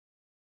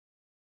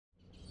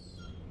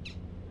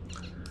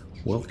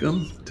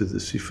Welcome to the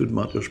Seafood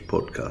Matters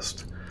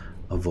podcast,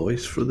 a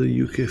voice for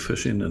the UK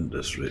fishing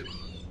industry.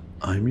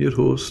 I'm your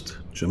host,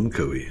 Jim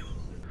Cowie.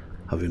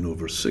 Having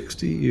over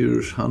 60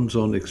 years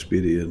hands-on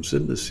experience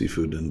in the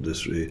seafood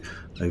industry,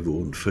 I've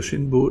owned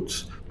fishing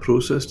boats,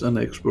 processed and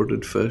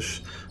exported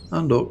fish,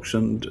 and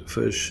auctioned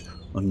fish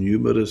on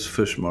numerous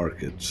fish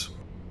markets.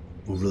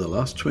 Over the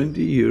last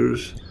 20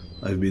 years,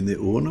 I've been the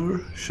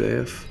owner,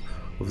 chef,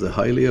 of the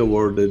highly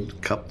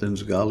awarded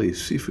Captain's Galley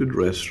seafood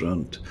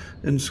restaurant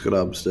in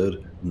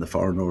Scrabster in the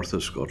far north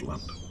of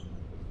Scotland.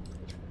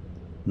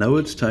 Now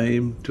it's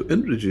time to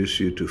introduce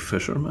you to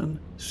fishermen,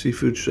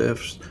 seafood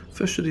chefs,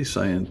 fishery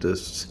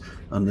scientists,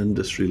 and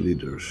industry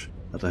leaders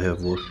that I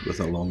have worked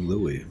with along the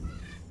way.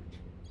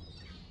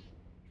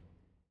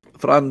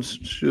 Franz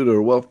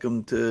Scheurer,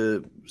 welcome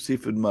to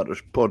Seafood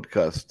Matters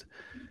podcast.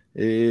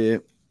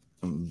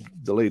 I'm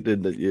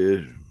delighted that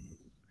you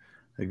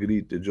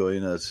agreed to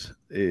join us.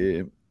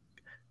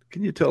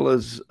 Can you tell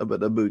us a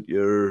bit about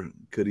your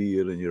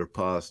career and your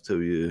past,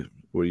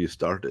 where you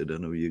started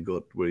and how you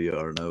got where you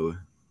are now?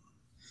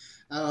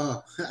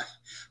 Oh,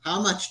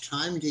 how much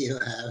time do you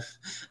have?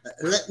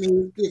 Let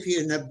me give you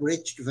an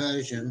abridged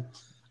version.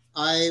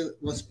 I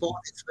was born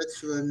in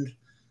Switzerland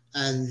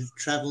and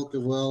traveled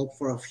the world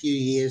for a few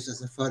years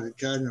as a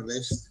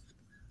photojournalist,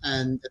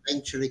 and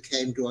eventually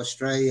came to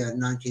Australia in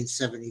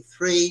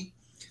 1973.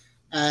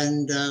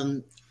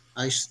 And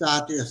I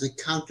started as a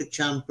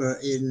counter-champer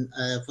in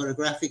a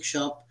photographic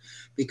shop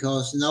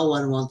because no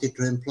one wanted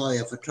to employ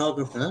a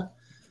photographer,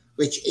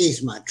 which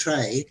is my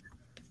trade.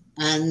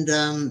 And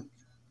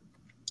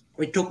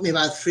it took me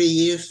about 3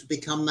 years to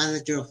become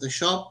manager of the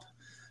shop.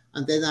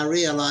 And then I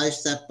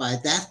realized that by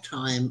that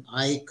time,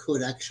 I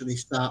could actually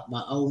start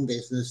my own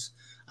business,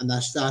 and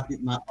I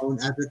started my own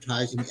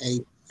advertising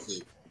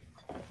agency.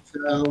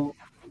 So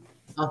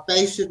I've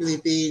basically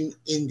been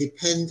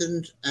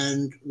independent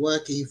and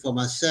working for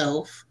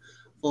myself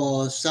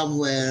for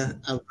somewhere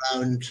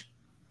around,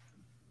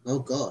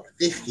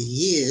 50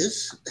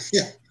 years.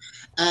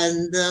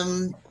 And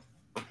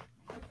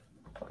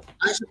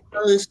I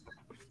suppose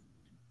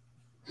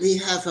we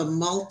have a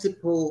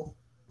multiple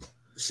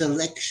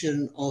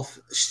selection of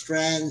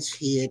strands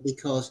here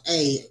because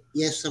A,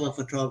 yes, I'm a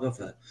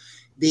photographer.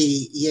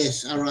 B,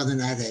 yes, I run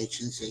an ad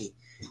agency.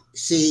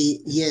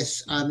 C,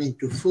 yes, I'm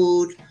into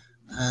food,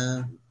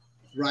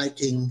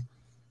 writing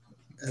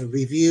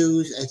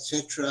reviews,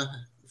 etc.,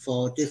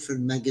 for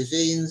different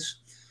magazines.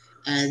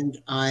 And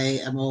I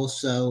am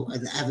also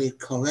an avid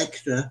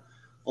collector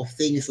of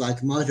things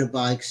like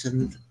motorbikes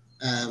and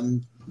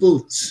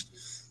boots.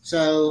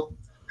 So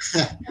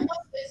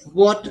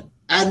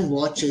and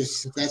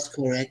watches, that's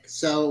correct.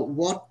 So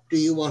what do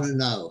you want to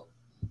know?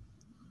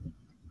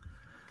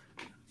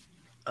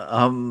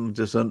 I'm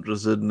just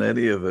interested in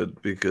any of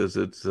it because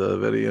it's a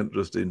very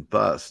interesting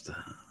past.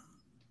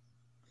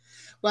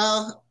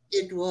 Well,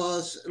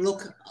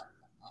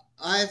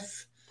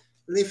 I've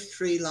lived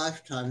 3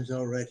 lifetimes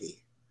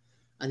already.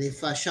 And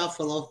if I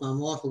shuffle off my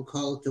mortal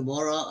coil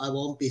tomorrow, I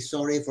won't be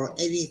sorry for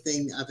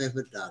anything I've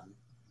ever done.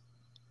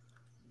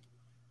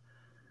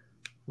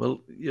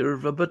 Well, you're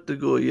a bit to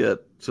go yet,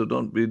 so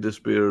don't be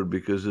despaired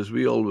because, as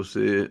we always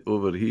say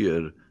over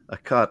here, a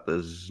cat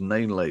has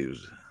 9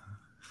 lives.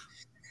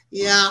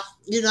 Yeah,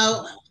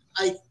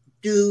 I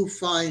do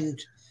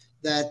find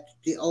that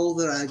the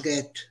older I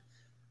get,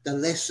 the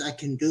less I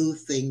can do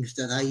things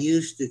that I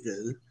used to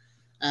do.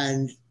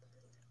 And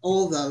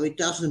although it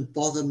doesn't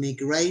bother me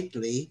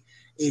greatly,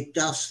 it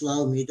does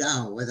slow me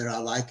down, whether I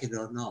like it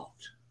or not.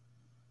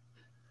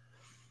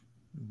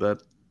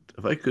 But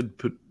if I could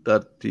put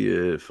that to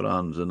you,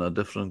 Franz, in a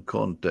different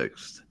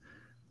context,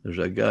 there's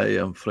a guy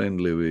I'm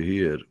friendly with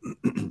here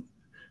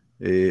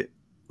he's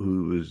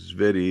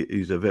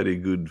a very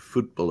good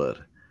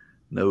footballer.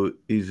 Now,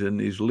 he's in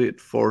his late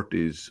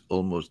 40s,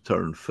 almost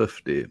turned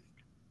 50.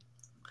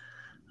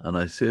 And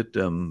I said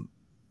to him,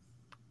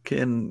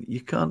 Ken,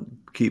 you can't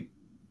keep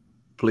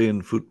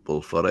playing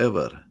football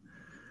forever.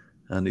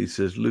 And he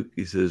says, the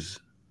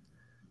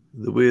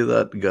way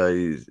that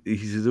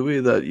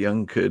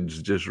young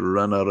kids just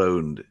run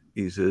around,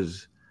 he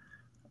says,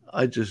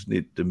 I just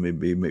need to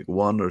maybe make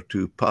 1 or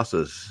 2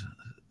 passes.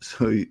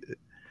 So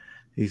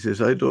he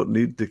says, I don't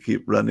need to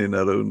keep running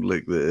around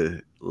like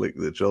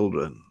the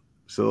children.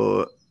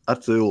 So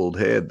that's the old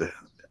head.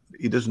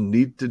 He doesn't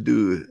need to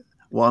do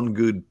 1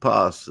 good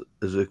pass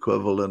is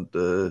equivalent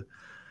to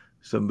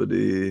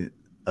somebody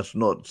that's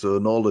not so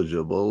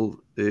knowledgeable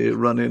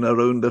running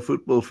around the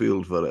football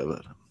field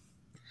forever.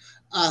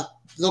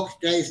 Look,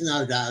 there's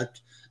no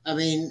doubt. I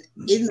mean,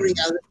 in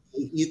reality,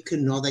 you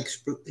cannot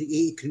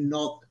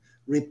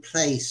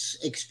replace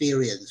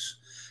experience.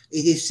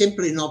 It is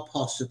simply not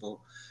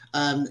possible.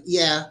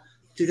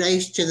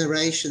 Today's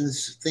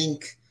generations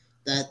think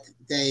that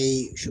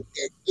they should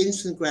get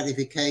instant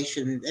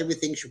gratification and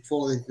everything should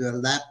fall into their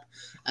lap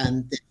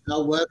and there's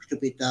no work to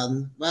be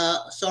done.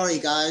 Well, sorry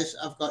guys,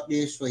 I've got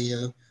news for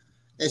you.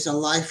 There's a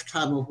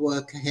lifetime of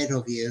work ahead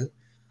of you.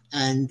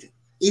 And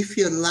if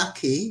you're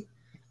lucky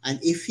and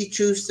if you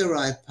choose the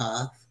right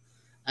path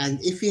And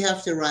if you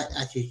have the right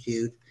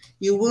attitude,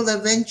 you will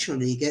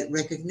eventually get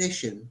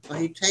recognition,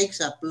 but it takes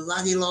a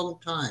bloody long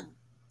time.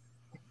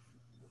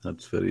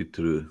 That's very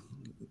true.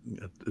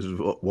 That is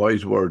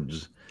wise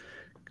words.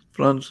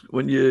 Franz,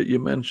 when you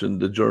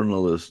mentioned the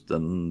journalist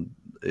and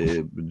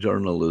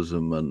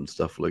journalism and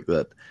stuff like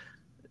that,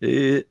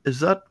 is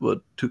that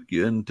what took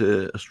you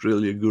into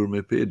Australia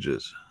Gourmet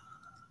Pages?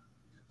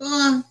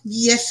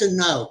 Yes and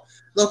no.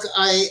 Look,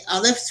 I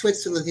left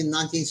Switzerland in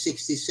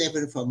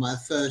 1967 for my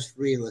first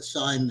real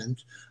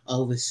assignment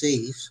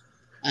overseas.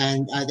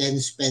 And I then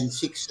spent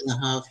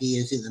 6.5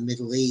 years in the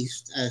Middle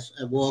East as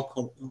a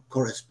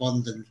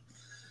correspondent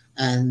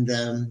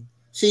and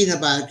seen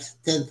about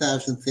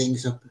 10,000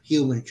 things a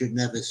human should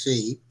never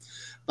see.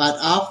 But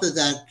after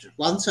that,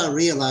 once I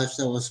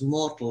realized I was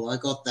mortal, I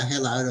got the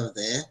hell out of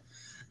there.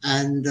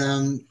 And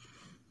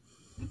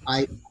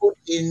I put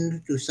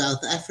in to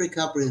South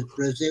Africa,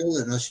 Brazil,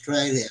 and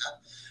Australia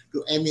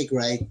to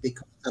emigrate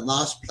because the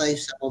last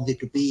place I wanted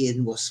to be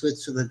in was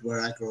Switzerland, where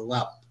I grew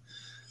up.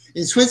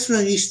 In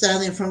Switzerland, you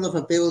stand in front of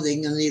a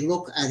building and you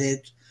look at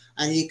it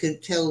and you can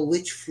tell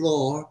which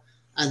floor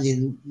and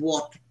in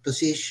what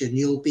position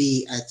you'll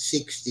be at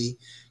 60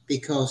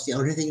 because the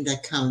only thing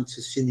that counts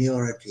is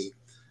seniority.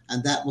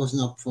 And that was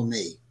not for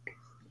me.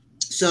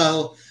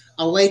 So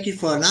I waited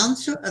for an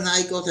answer and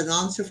I got an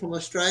answer from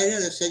Australia.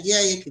 They said,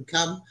 yeah, you can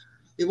come.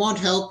 We won't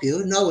help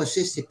you, no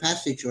assisted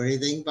passage or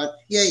anything, but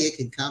yeah, you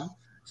can come.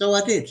 So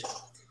I did.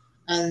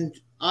 And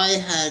I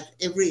had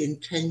every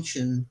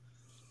intention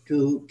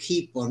to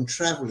keep on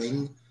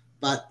traveling,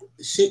 but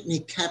Sydney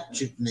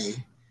captured me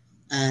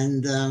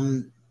and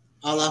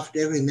I loved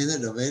every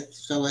minute of it.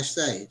 So I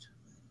stayed.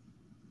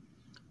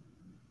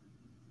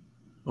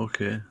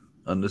 Okay.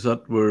 And is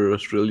that where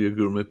Australia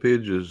Gourmet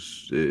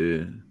Pages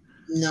was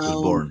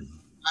No, born?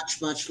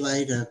 much, much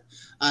later.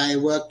 I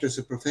worked as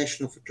a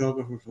professional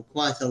photographer for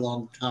quite a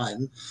long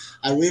time.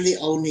 I really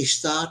only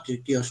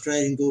started the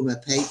Australian Gourmet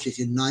Pages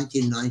in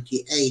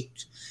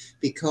 1998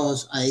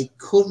 because I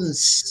couldn't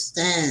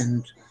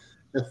stand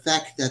the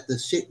fact that the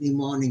Sydney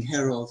Morning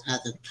Herald had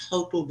a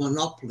total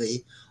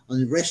monopoly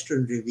on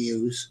restaurant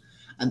reviews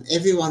and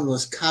everyone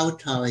was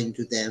kowtowing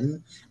to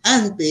them.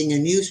 And being a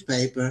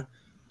newspaper,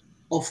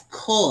 of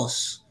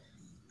course,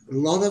 a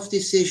lot of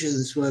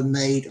decisions were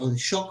made on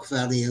shock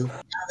value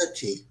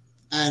reality.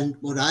 And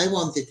what I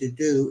wanted to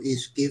do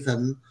is give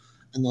them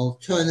an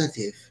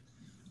alternative.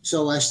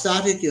 So I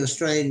started the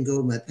Australian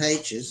Gourmet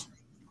Pages,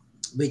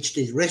 which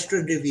did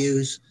restaurant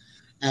reviews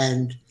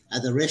and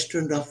the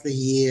restaurant of the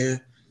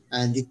year.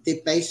 And it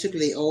did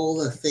basically all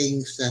the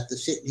things that the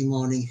Sydney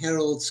Morning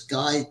Herald's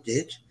guide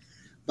did.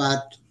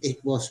 But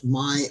it was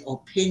my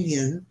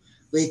opinion,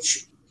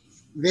 which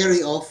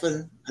very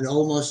often and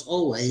almost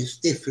always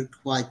differed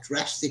quite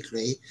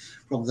drastically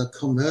from the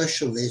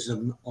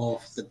commercialism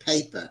of the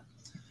paper.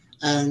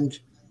 And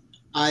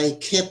I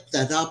kept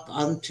that up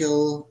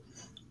until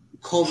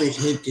COVID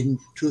hit in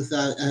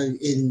 2000,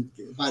 in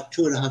about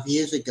 2.5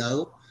 years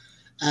ago,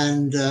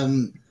 and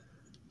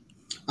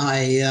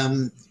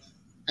I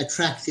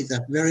attracted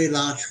a very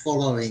large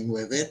following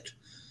with it.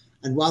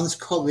 And once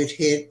COVID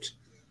hit,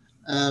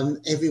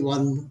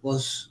 everyone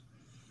was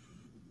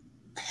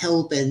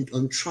hell bent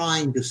on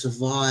trying to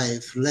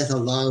survive, let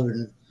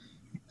alone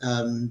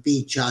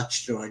be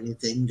judged or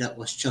anything. That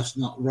was just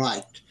not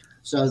right.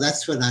 So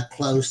that's when I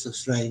closed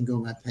Australian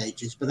Gourmet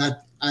Pages.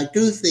 But I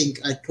do think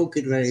I took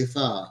it very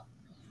far.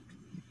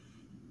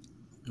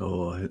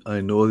 Oh,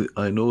 I know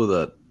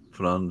that,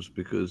 Franz,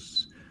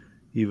 because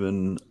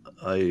even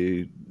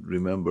I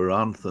remember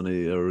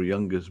Anthony, our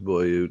youngest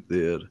boy out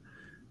there,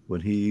 when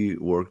he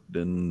worked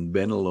in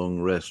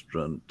Benelong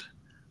restaurant.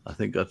 I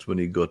think that's when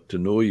he got to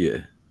know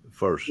you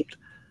first.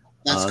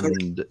 That's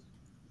correct. And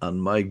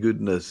and my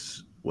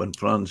goodness, when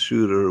Franz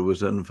Scheurer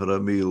was in for a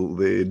meal,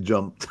 they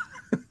jumped.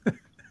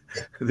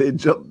 They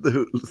jumped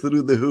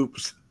through the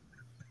hoops.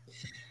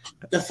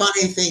 The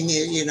funny thing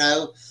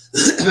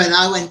is, when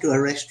I went to a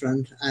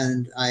restaurant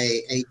and I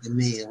ate a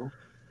meal,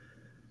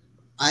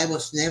 I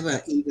was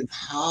never even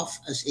half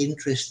as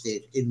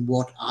interested in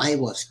what I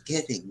was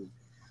getting.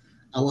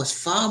 I was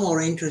far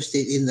more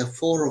interested in the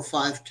 4 or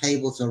 5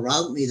 tables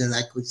around me that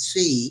I could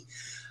see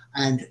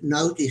and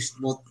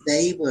noticed what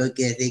they were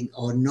getting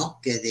or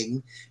not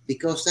getting,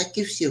 because that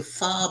gives you a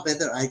far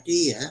better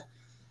idea.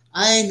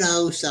 I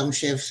know some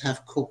chefs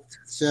have cooked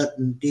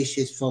certain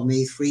dishes for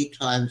me 3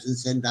 times and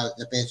sent out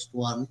the best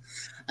one,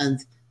 and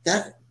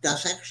that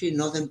does actually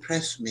not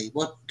impress me.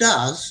 What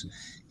does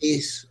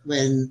is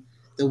when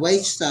the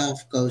wait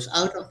staff goes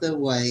out of their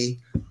way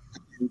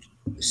and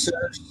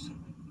serves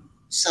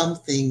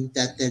something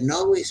that they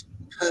know is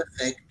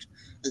perfect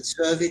and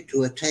serve it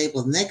to a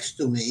table next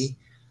to me,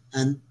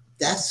 and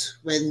that's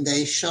when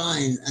they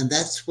shine and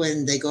that's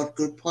when they got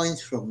good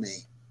points from me.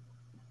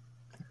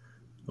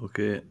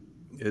 Okay,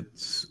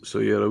 it's so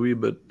you're a wee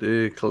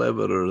bit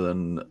cleverer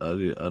than I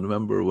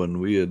remember when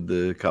we had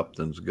the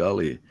captain's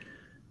galley,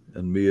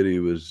 and Mary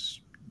was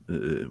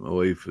my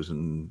wife was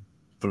in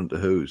front of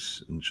the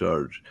house in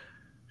charge.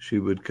 She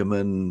would come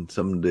in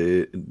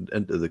someday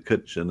into the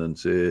kitchen and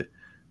say,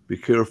 be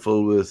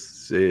careful with,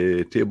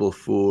 say, table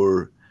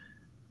 4,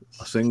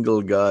 a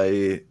single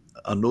guy,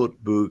 a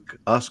notebook,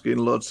 asking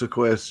lots of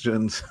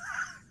questions.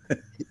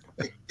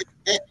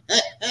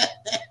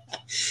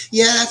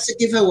 Yeah, that's a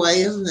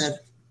giveaway, isn't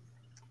it?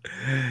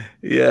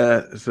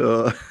 Yeah,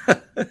 so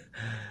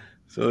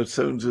so it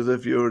sounds as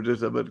if you were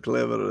just a bit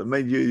clever.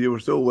 Mind you, you were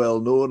so well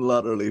known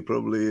latterly.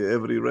 Probably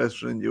every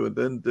restaurant you went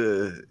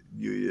into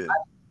knew you.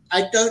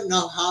 I don't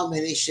know how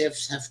many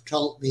chefs have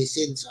told me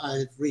since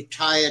I've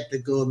retired the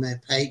gourmet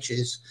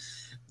pages,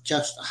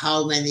 just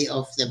how many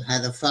of them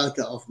had a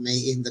photo of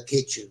me in the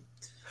kitchen.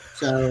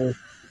 So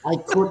I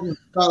couldn't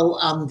go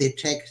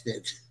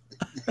undetected.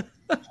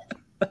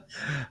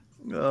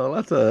 Well,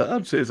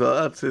 that says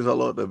a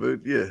lot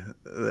about you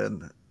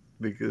then,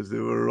 because they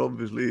were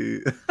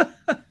obviously.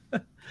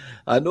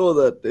 I know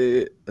that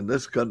in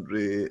this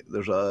country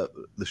there's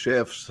the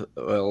chefs.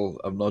 Well,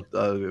 I'm not.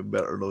 I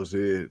better not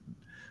say.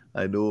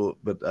 I know,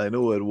 but I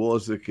know it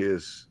was the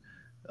case,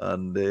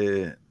 and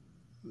that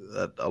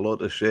a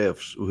lot of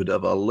chefs would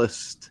have a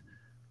list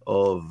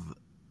of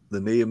the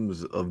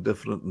names of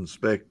different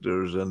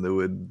inspectors, and they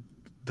would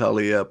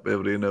tally up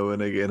every now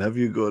and again. Have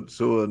you got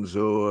so and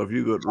so? Have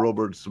you got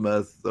Robert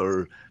Smith,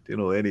 or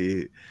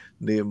any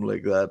name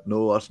like that?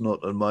 No, that's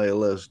not on my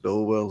list.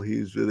 Oh well,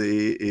 he's with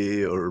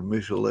AA or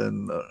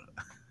Michelin.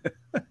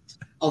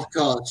 Of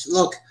course.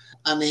 Look,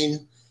 I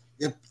mean,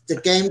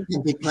 the game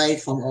can be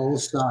played from all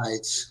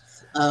sides.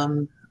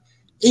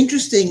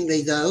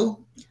 Interestingly, though,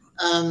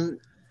 um,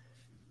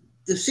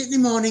 the Sydney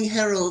Morning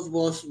Herald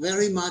was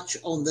very much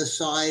on the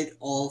side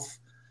of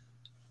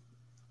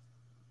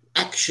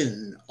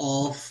action,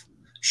 of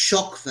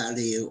shock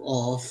value,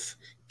 of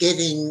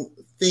getting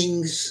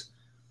things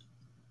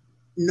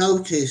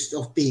noticed,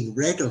 of being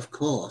read, of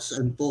course,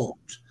 and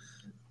bought.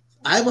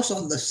 I was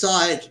on the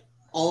side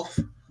of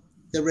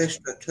the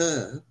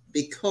restaurateur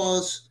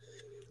because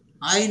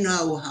I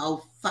know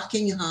how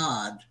fucking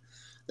hard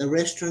the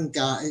restaurant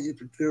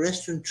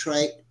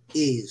trade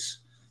is.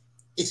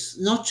 It's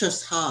not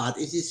just hard,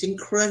 it is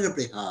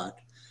incredibly hard.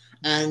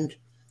 And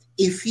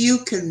if you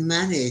can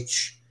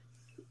manage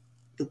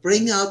to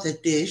bring out a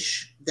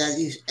dish that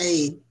is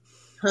A,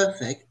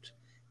 perfect,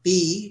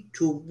 B,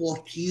 to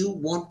what you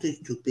want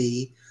it to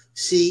be,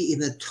 C,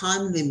 in a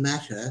timely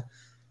manner,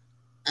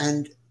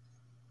 and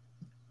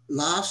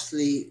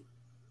lastly,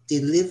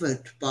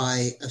 delivered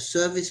by a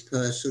service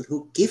person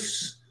who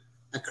gives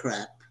a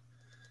crap,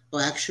 who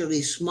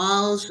actually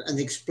smiles and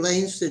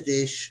explains the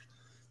dish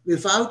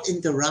without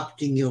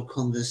interrupting your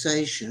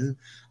conversation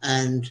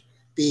and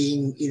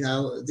being,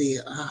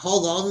 the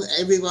hold on,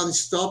 everyone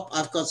stop,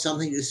 I've got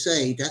something to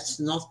say. That's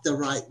not the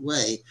right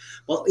way.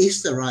 What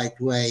is the right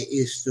way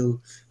is to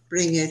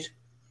bring it,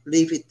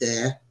 leave it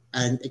there,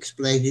 and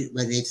explain it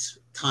when it's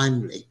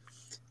timely.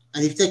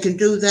 And if they can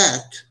do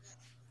that,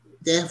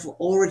 they've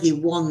already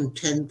won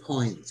 10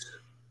 points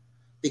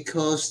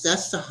because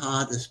that's the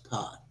hardest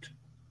part.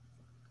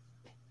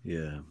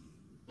 Yeah,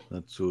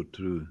 that's so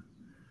true.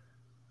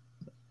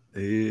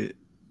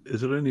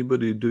 Is there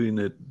anybody doing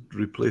it?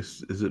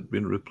 Is it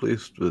been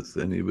replaced with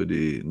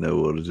anybody now,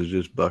 or is it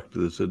just back to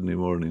the Sydney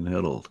Morning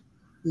Herald?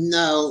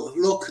 No,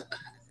 look,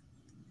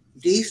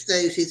 these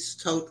days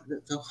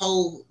the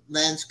whole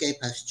landscape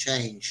has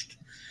changed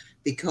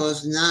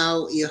because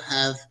now you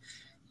have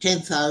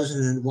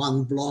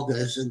 10,001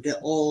 bloggers and they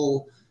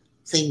all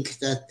think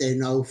that they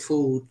know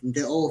food and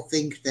they all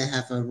think they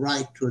have a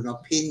right to an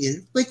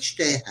opinion, which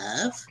they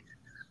have,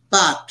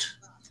 but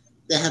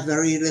they have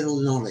very little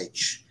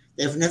knowledge.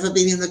 They've never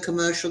been in a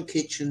commercial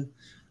kitchen.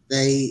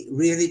 They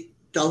really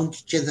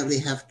don't generally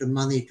have the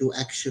money to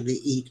actually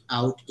eat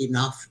out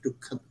enough to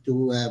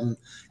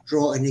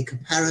draw any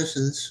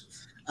comparisons.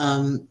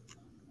 Um,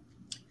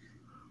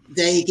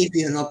 they give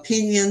you an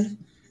opinion,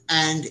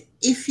 and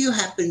if you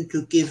happen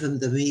to give them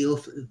the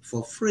meal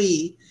for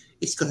free,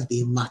 it's going to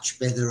be a much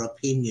better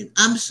opinion.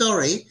 I'm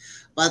sorry,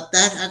 but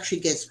that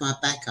actually gets my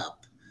back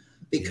up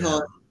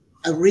because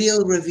a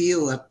real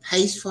reviewer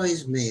pays for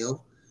his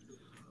meal.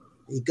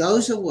 He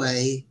goes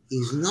away,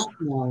 he's not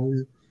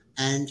known,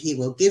 and he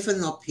will give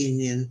an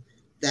opinion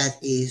that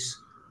is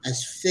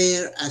as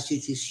fair as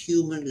it is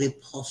humanly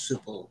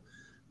possible.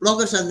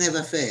 Bloggers are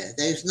never fair.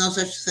 There is no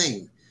such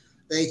thing.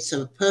 It's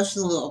a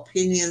personal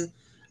opinion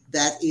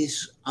that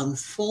is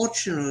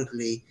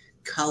unfortunately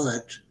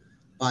colored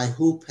by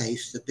who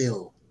pays the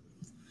bill.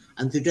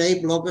 And today,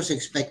 bloggers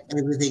expect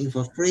everything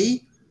for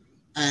free.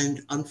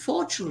 And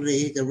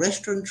unfortunately, the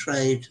restaurant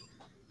trade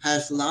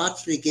has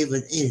largely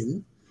given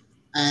in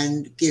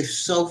and give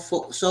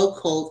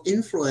so-called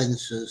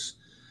influencers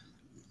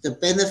the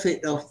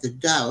benefit of the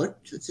doubt.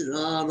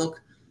 Oh,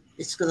 look,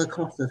 it's going to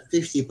cost us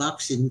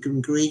 $50 in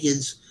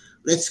ingredients.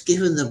 Let's give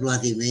them the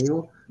bloody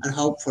meal and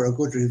hope for a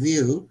good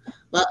review.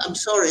 But I'm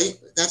sorry,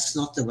 that's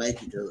not the way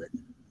to do it.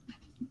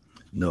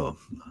 No.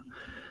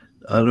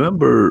 I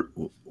remember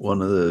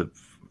one of the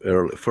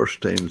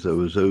first times I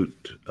was out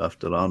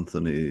after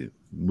Anthony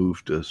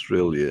moved to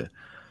Australia.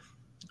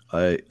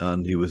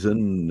 And he was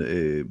in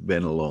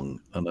Benelong,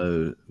 and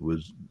I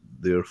was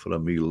there for a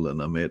meal,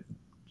 and I met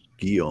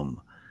Guillaume,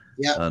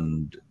 Yeah.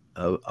 and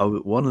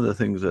one of the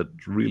things that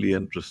really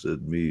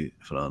interested me,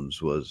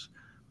 Franz, was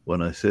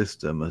when I says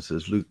to him, I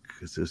says, "Look,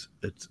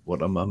 it's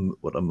what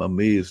I'm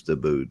amazed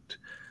about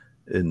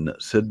in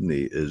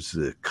Sydney is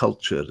the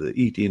culture, the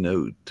eating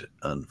out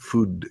and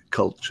food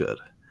culture."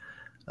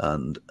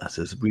 And I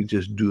says, "We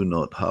just do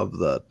not have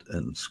that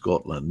in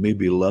Scotland,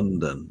 maybe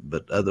London,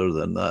 but other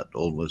than that,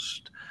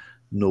 almost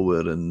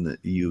nowhere in the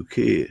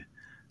UK."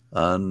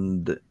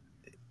 And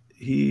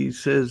he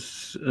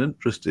says,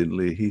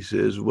 interestingly, he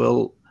says,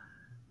 "Well,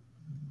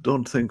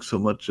 don't think so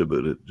much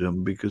about it,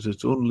 Jim, because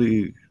it's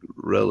only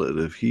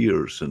relative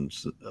here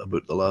since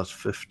about the last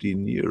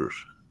 15 years."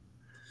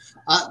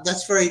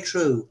 That's very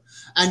true.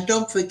 And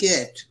don't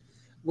forget,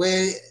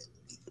 where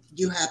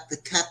you have the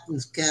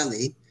captain's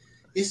galley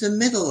is the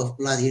middle of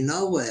bloody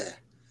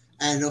nowhere.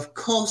 And of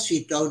course,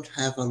 you don't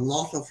have a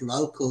lot of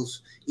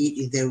locals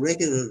eating there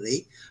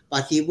regularly,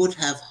 but you would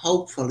have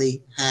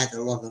hopefully had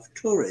a lot of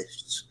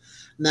tourists.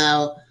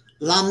 Now,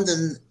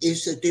 London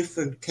is a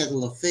different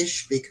kettle of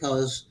fish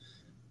because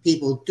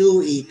people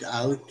do eat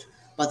out,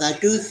 but I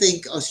do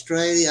think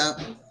Australia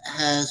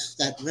has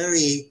that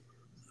very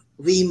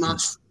we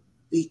must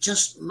we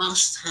just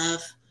must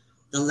have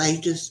the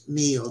latest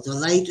meal, the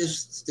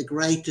latest, the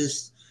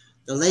greatest,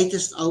 the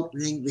latest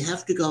opening. We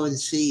have to go and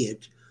see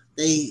it.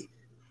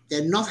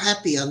 They're not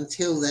happy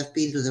until they've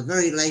been to the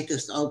very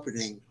latest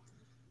opening.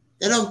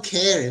 They don't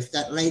care if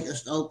that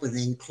latest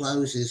opening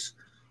closes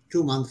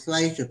 2 months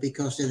later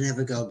because they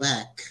never go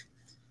back.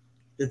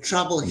 The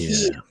trouble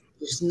here Yeah,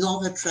 is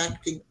not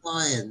attracting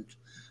client.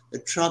 The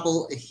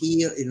trouble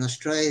here in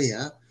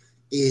Australia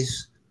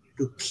is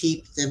to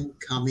keep them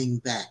coming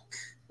back.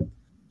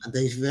 And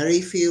there's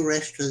very few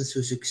restaurants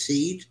who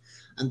succeed,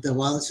 and the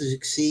ones who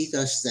succeed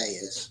are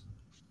stayers.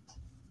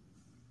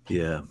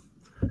 yeah,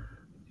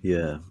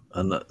 yeah.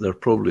 And they're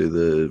probably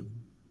the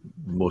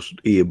most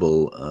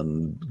able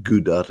and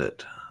good at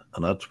it.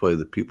 And that's why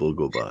the people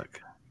go back.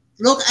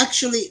 Look,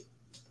 actually,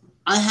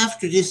 I have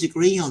to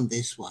disagree on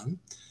this one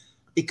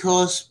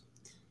because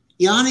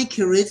Yanni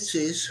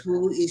Karitzis,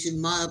 who is, in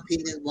my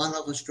opinion, one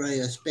of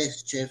Australia's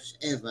best chefs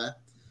ever,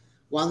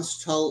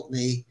 once told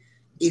me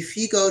if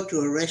you go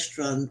to a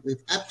restaurant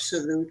with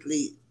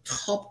absolutely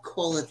top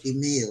quality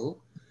meal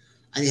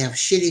and you have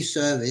shitty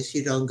service,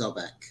 you don't go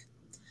back.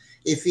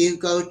 If you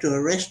go to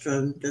a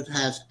restaurant that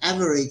has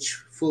average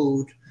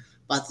food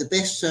but the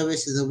best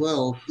service in the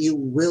world, you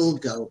will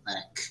go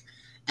back.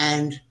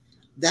 And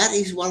that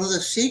is one of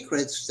the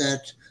secrets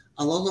that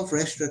a lot of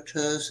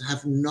restaurateurs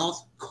have not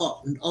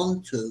cottoned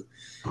onto.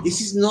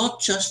 This is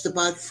not just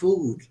about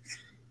food.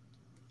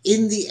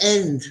 In the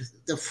end,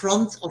 the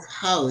front of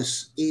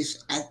house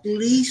is at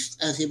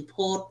least as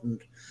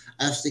important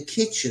as the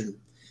kitchen.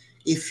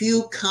 If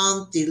you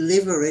can't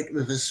deliver it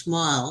with a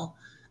smile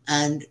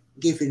and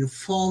give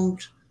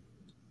informed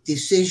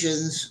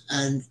decisions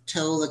and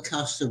tell the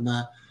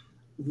customer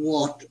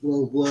what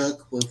will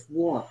work with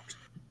what,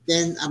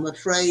 then I'm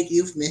afraid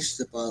you've missed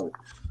the boat.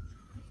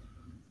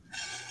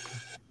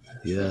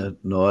 Yeah,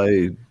 no,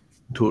 I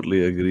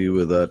totally agree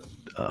with that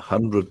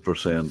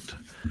 100%.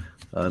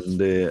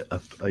 And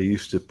I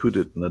used to put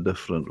it in a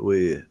different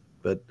way,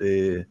 but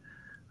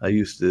I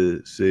used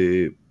to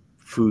say,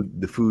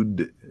 the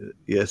food,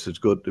 yes, it's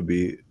got to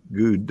be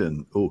good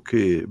and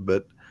okay,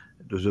 but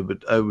it was a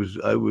bit, I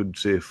would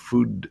say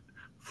food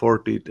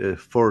 40 to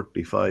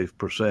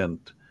 45%,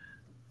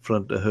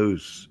 front of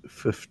house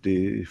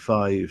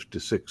 55 to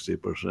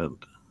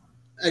 60%.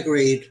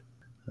 Agreed.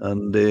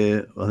 And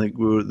I think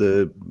we were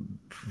the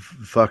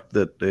fact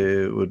that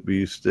what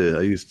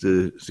I used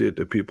to say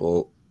to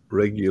people,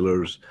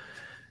 regulars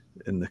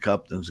in the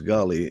captain's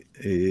galley,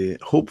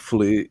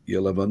 hopefully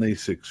you'll have a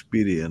nice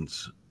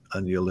experience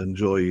and you'll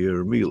enjoy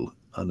your meal,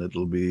 and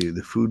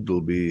the food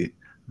will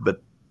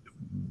but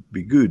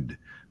be good.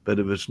 But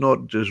if it's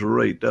not just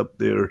right up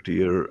there to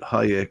your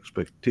high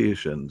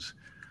expectations,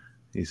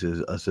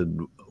 I said,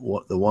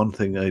 what the one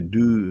thing I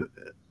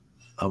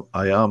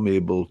am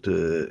able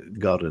to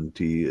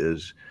guarantee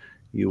is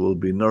you will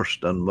be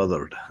nursed and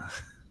mothered.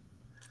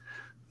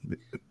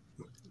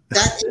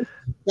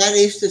 That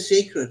is the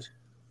secret,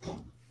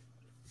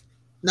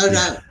 no Yeah,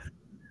 doubt.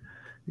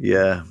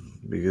 yeah,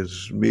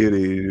 because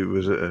Mary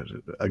was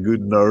a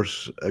good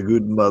nurse, a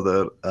good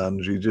mother,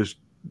 and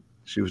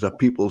she was a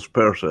people's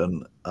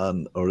person,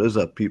 and or is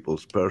a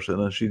people's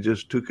person, and she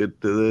just took it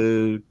to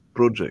the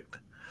project.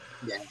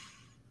 Yeah.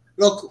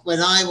 Look, when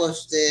I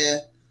was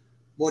there,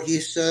 what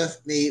you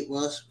served me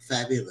was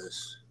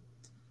fabulous.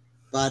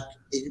 But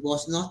it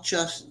was not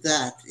just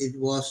that, it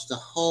was the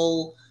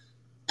whole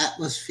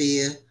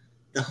atmosphere,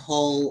 the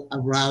whole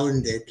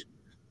around it,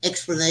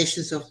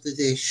 explanations of the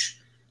dish,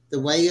 the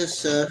way you're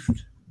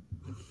served,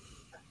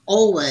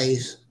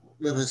 always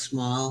with a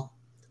smile,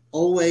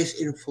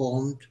 always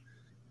informed.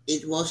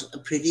 It was a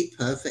pretty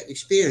perfect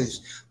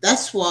experience.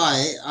 That's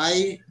why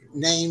I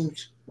named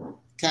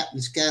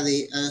Captain's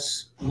Galley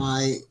as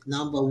my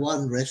number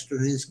one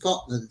restaurant in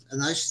Scotland,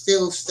 and I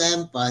still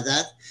stand by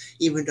that,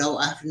 even though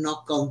I have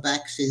not gone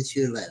back since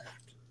you left.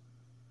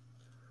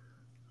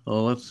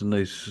 Oh, that's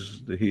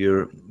nice to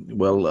hear.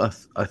 Well,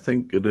 I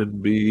think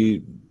it'd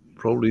be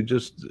probably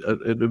just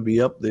it'd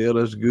be up there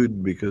as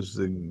good because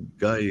the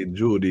guy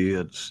Jody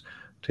that's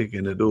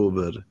taken it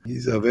over.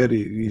 He's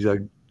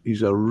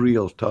a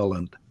real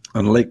talent.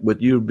 And like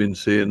what you've been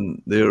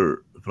saying there,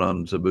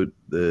 Franz, about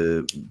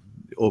the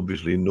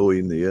obviously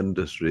knowing the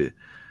industry.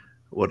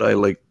 What I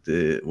like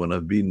when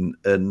I've been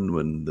in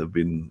when they've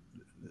been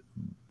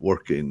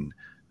working,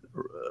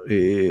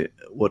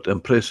 what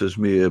impresses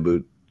me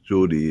about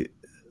Jody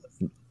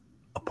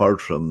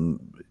apart from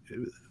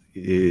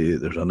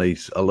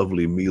there's a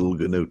lovely meal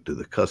going out to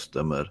the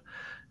customer,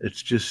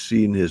 it's just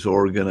seeing his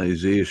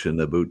organization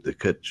about the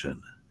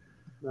kitchen.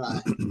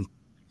 Right.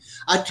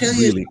 I tell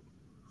you, Really,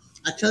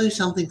 I tell you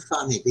something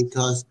funny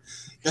because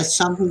that's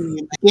something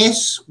you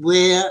guess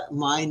where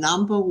my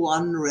number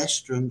one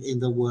restaurant in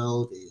the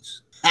world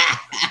is.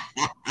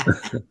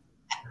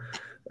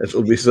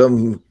 it'll be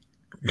some,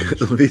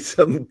 it'll be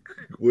some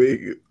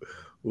way,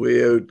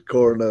 way out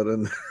corner,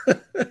 and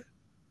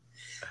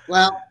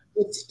Well,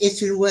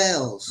 it's in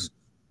Wales.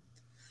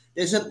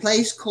 There's a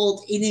place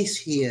called Innis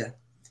here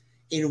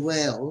in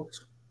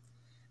Wales,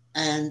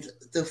 and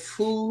the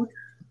food,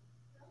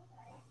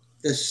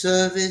 the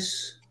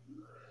service,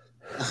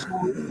 the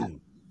whole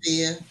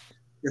atmosphere,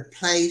 the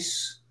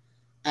place,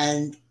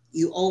 and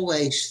you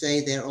always stay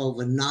there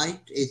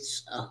overnight.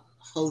 It's a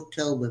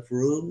hotel with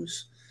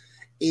rooms,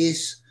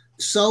 is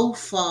so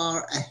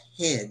far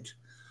ahead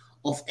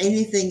of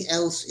anything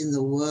else in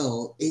the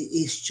world. It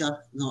is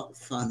just not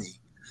funny.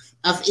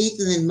 I've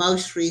eaten in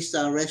most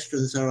three-star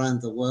restaurants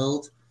around the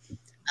world,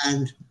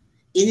 and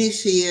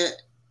Innis here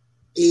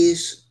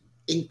is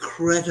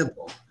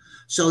incredible.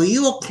 So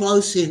you are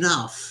close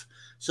enough.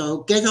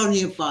 So get on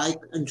your bike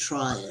and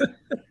try it.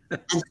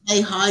 And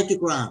say hi to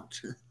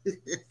Grant.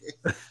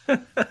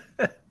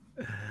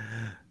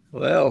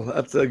 well,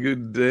 that's a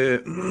good.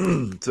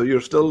 So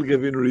you're still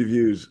giving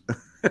reviews.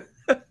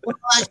 Well,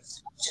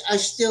 I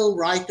still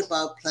write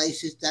about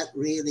places that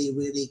really,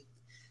 really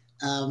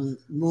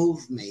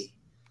move me.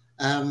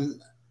 Um,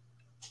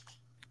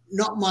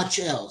 Not much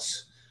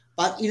else.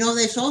 But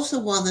there's also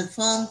one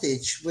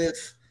advantage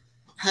with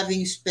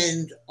having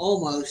spent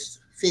almost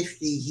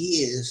 50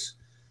 years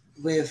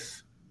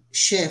with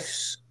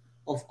chefs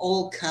of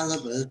all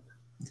calibers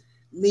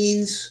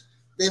means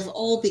they've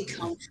all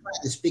become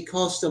friends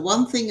because the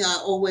one thing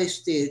I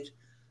always did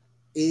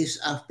is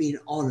I've been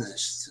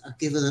honest. I've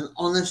given an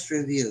honest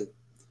review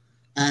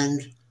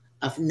and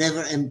I've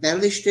never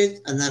embellished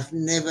it and I've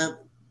never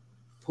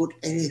put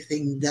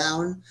anything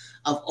down.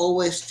 I've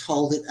always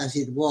told it as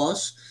it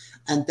was.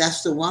 And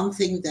that's the one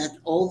thing that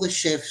all the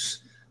chefs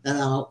that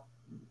are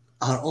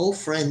all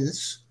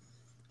friends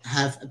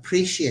have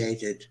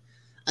appreciated.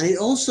 And it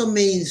also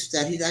means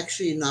that it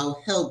actually now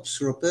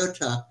helps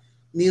Roberta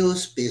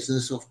Muir's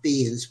business of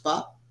being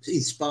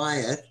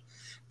inspired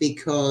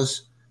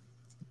because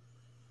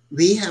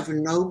we have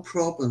no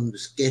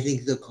problems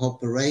getting the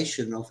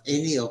cooperation of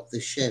any of the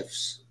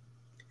chefs.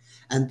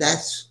 And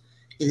that's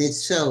in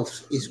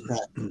itself is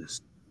practice.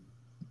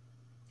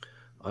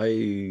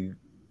 I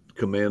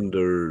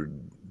Commander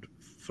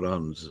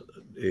Franz,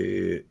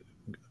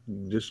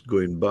 just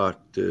going back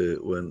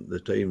to when the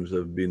times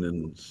I've been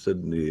in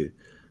Sydney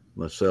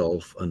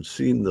myself and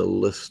seen the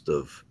list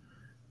of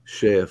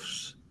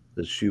chefs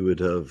that she would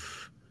have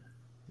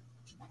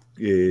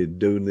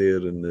down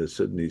there in the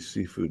Sydney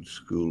Seafood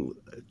School,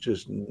 it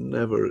just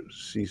never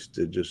ceased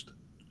to just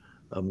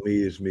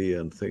amaze me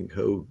and think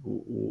how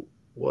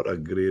what a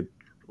great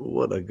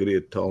what a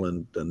great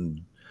talent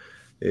and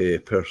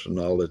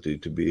personality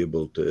to be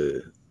able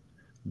to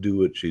do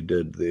what she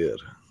did there.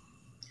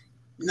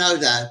 No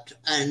doubt.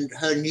 And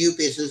her new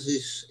business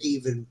is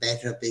even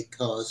better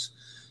because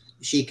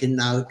she can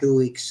now do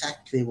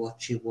exactly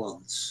what she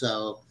wants.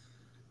 So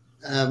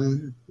Yeah.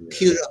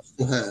 kudos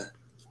to her.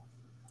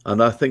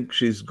 And I think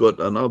she's got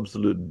an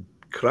absolute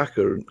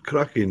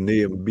cracking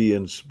name, Be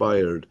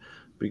Inspired,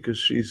 because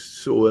she's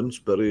so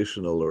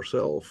inspirational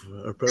herself,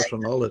 her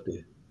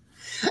personality.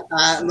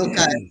 Look,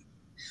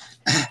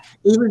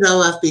 even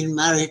though I've been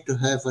married to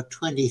her for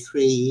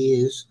 23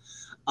 years,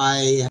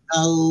 I have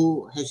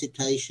no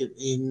hesitation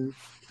in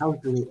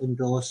totally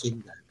endorsing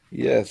that.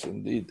 Yes,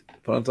 indeed.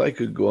 Franz, I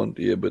could go on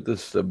to you about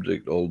this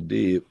subject all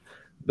day,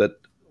 but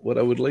what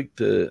I would like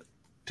to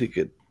take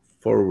it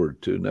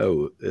forward to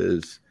now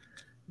is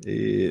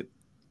uh,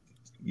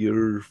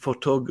 your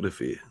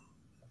photography.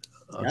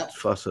 That Yep.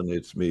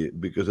 fascinates me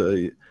because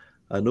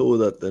I know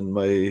that in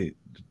my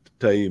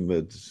time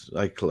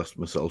I class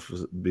myself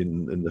as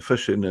being in the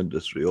fishing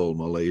industry all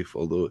my life,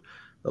 although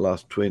the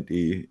last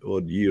 20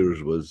 odd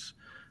years was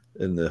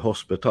in the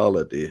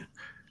hospitality.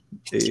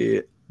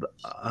 Uh,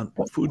 and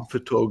food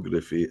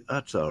photography,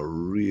 that's a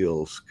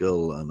real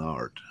skill and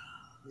art.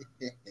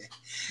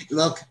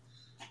 Look,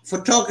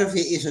 photography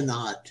is an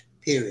art,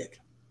 period.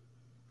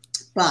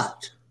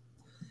 But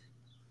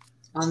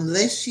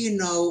unless you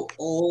know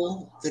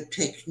all the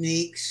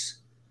techniques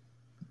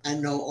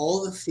and know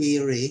all the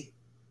theory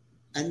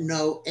and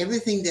know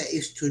everything there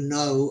is to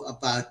know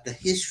about the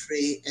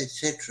history,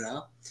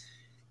 etc.,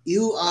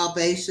 you are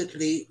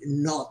basically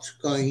not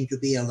going to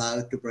be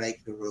allowed to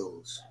break the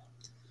rules,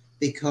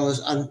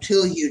 because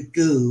until you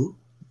do,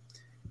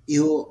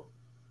 you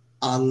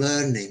are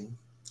learning.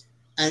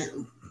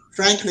 And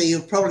frankly,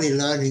 you're probably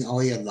learning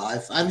all your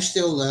life. I'm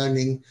still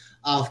learning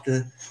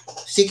after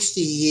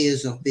 60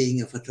 years of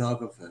being a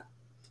photographer.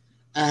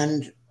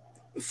 And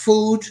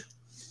food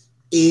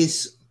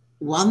is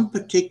one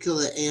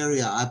particular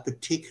area I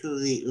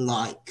particularly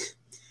like,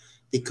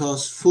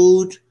 because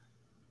food,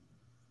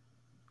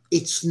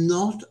 it's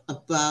not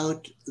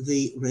about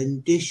the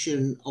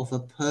rendition of a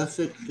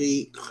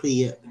perfectly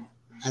clear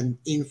and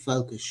in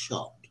focus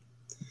shot.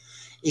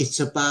 It's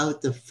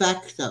about the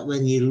fact that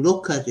when you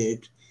look at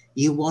it,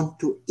 you want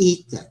to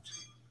eat that.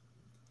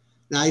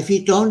 Now, if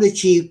you don't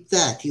achieve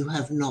that, you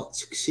have not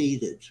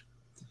succeeded.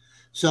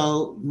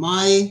 So,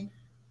 my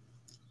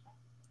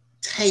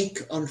take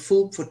on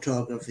food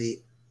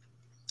photography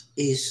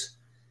is,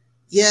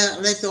 yeah,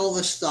 let all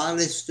the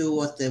stylists do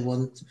what they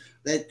want,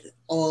 let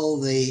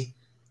all the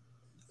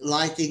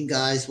lighting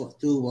guys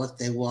do what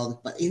they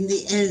want. But in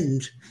the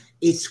end,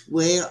 it's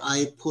where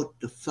I put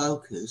the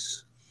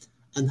focus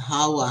and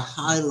how I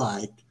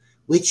highlight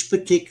which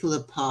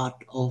particular part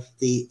of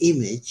the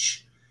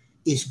image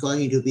is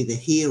going to be the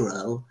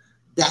hero.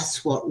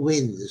 That's what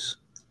wins.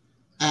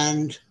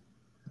 And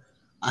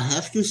I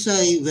have to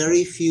say,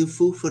 very few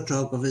food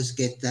photographers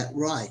get that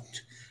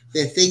right.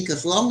 They think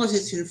as long as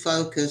it's in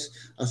focus,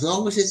 as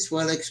long as it's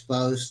well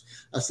exposed,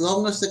 as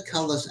long as the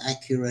color's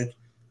accurate,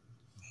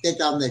 they've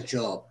done their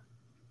job.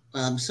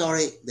 But I'm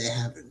sorry, they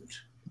haven't.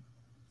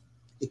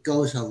 It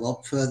goes a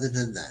lot further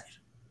than that.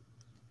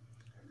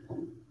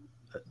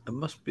 There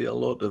must be a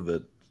lot of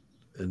it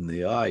in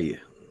the eye,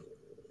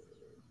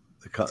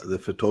 the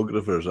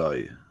photographer's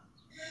eye.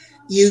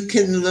 You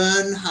can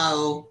learn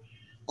how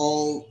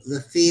all the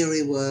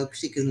theory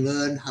works. You can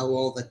learn how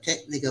all the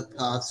technical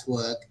parts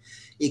work.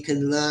 You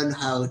can learn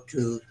how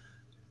to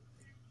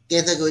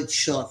get a good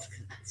shot,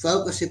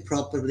 focus it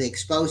properly,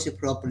 expose it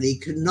properly. You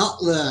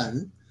cannot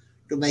learn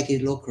to make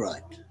it look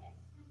right.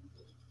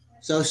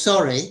 So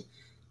sorry,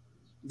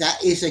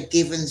 that is a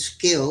given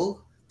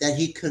skill that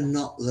you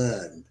cannot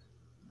learn.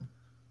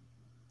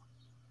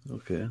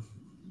 Okay.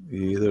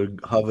 You either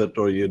have it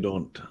or you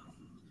don't.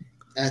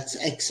 That's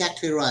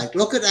exactly right.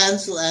 Look at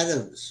Ansel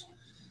Adams.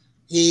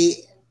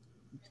 He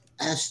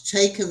has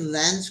taken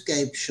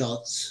landscape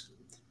shots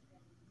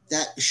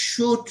that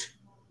should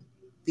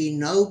be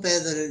no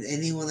better than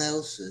anyone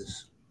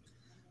else's,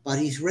 but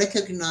he's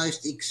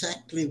recognized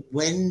exactly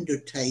when to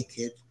take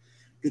it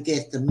to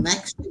get the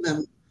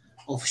maximum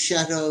of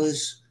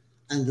shadows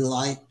and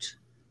light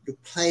to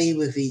play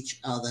with each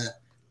other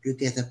to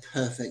get a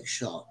perfect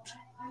shot.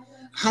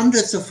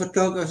 Hundreds of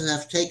photographers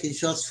have taken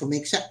shots from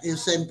exactly the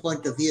same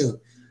point of view.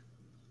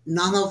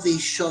 None of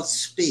these shots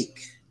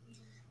speak.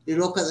 You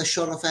look at the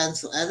shot of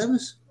Ansel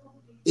Adams,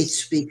 it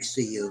speaks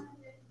to you.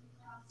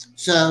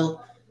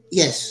 So,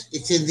 yes,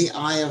 it's in the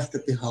eye of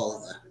the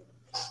beholder.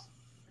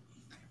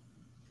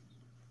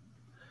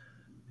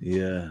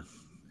 Yeah.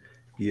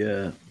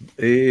 Yeah.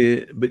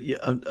 But yeah,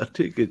 I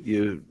take it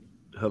you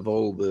have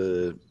all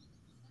the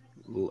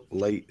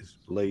light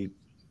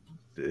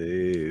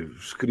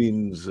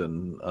screens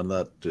and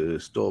that to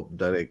stop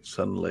direct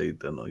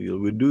sunlight, and you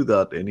would do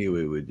that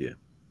anyway, would you?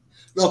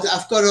 Look,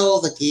 I've got all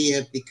the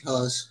gear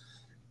because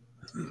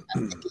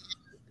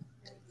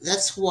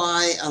that's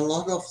why a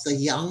lot of the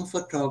young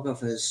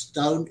photographers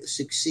don't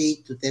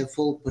succeed to their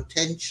full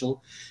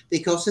potential,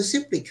 because they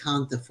simply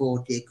can't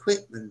afford the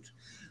equipment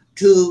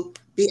to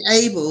be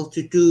able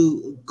to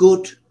do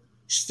good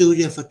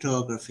studio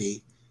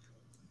photography.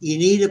 You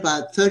need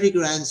about 30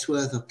 grand's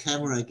worth of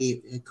camera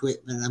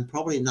equipment and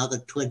probably another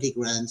 20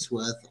 grand's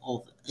worth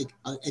of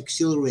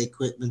auxiliary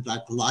equipment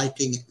like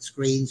lighting,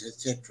 screens,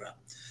 etc.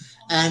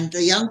 And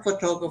the young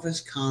photographers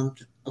can't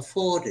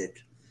afford it.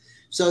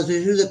 So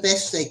they do the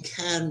best they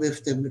can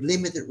with the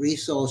limited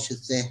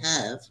resources they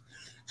have,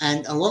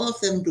 and a lot of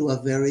them do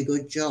a very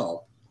good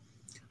job.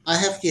 I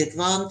have the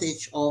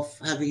advantage of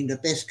having the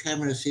best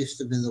camera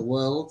system in the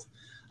world.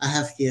 I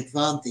have the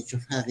advantage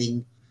of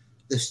having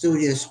the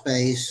studio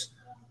space,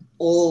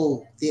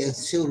 all the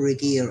auxiliary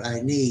gear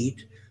I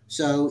need.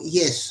 So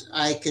yes,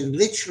 I can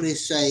literally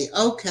say,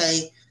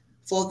 okay,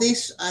 for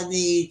this I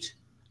need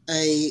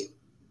a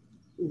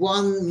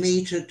 1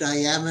 meter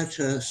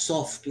diameter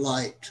soft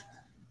light.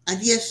 And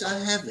yes, I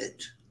have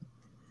it.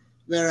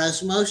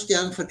 Whereas most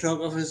young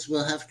photographers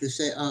will have to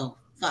say, oh,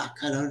 fuck,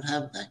 I don't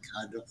have that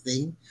kind of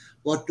thing.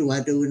 What do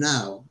I do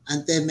now?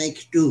 And they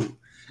make do.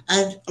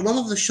 And a lot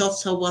of the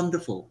shots are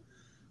wonderful.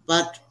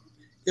 But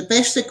the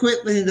best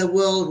equipment in the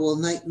world will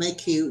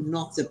make you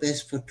not the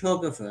best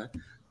photographer,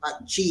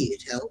 but gee,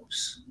 it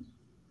helps.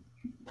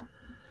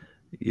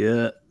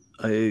 Yeah,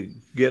 I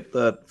get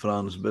that,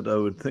 Franz, but I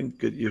would think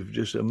that you've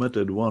just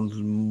omitted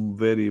one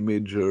very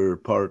major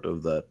part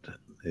of that.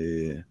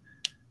 Uh,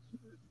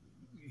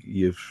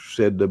 you've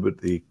said about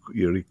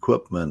your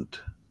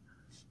equipment,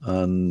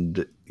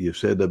 and you've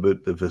said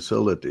about the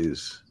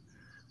facilities,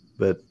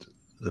 but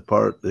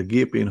the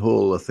gaping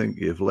hole I think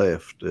you've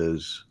left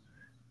is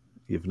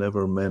you've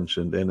never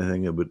mentioned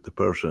anything about the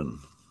person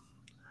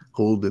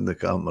holding the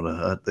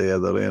camera at the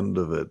other end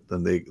of it,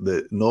 and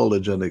the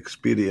knowledge and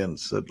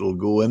experience that will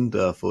go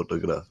into a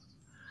photograph.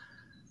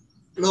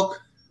 Look,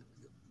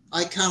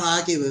 I can't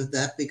argue with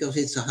that because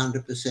it's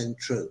 100%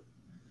 true.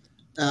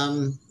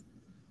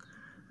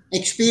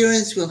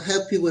 Experience will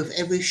help you with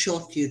every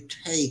shot you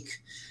take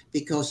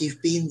because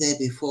you've been there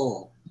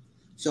before.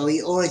 So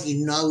you already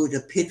know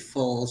the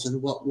pitfalls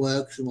and what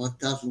works and what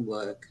doesn't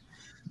work.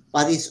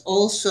 But it's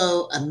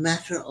also a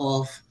matter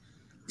of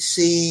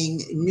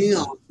seeing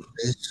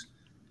nuances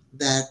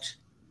that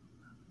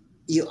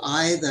you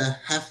either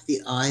have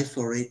the eye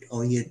for it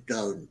or you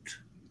don't.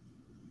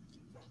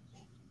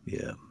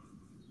 Yeah.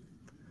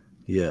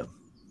 Yeah.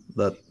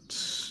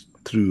 That's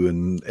true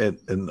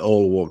in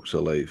all walks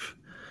of life.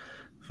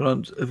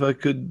 Franz, if I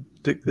could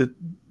take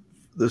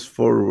this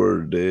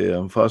forward,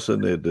 I'm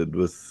fascinated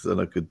with, and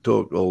I could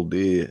talk all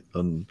day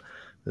on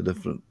the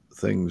different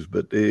things,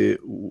 but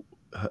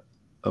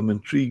I'm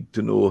intrigued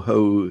to know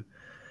how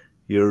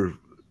your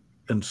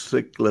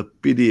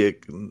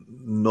encyclopedic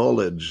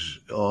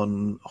knowledge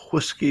on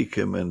whiskey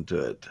came into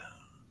it.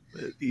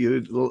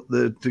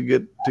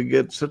 To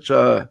get such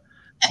a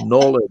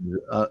knowledge,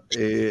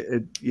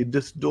 you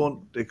just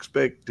don't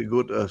expect to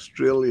go to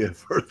Australia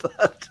for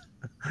that,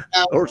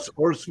 Uh,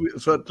 or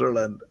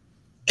Switzerland.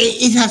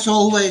 it has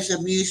always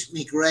amused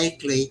me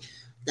greatly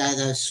that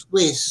a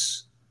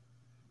Swiss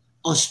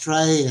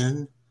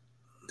Australian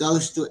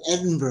goes to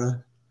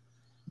Edinburgh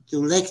to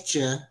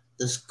lecture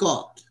the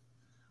Scot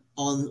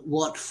on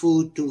what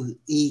food to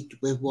eat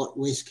with what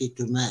whiskey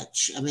to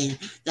match. I mean,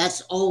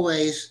 that's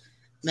always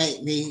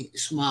made me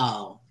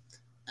smile.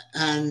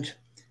 And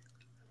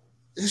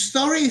the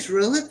story is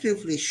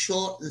relatively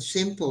short and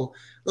simple.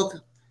 Look,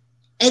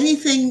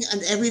 anything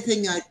and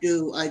everything I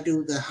do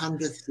the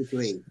 100th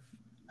degree.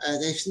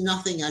 There's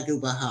nothing I do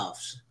by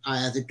halves.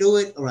 I either do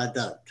it or I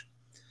don't.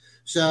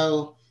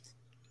 So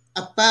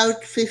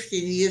about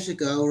 15 years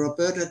ago,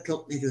 Roberta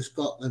took me to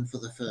Scotland for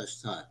the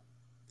first time.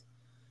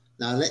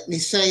 Now, let me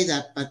say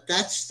that, but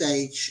that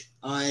stage,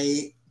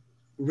 I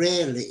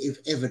rarely, if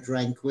ever,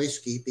 drank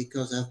whiskey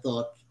because I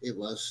thought it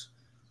was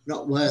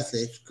not worth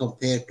it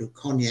compared to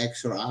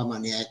cognacs or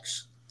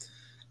armagnacs.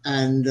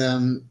 And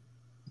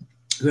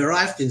we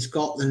arrived in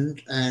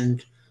Scotland,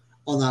 and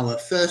on our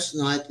first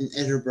night in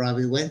Edinburgh,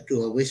 we went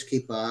to a whiskey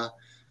bar,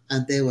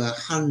 and there were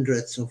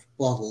hundreds of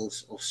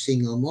bottles of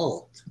single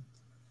malt.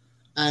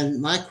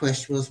 And my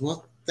question was,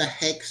 what the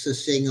heck's a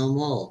single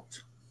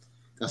malt?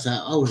 Because I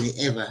only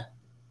ever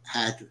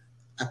had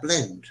a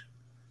blend.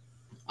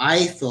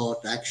 I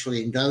thought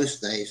actually in those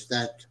days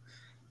that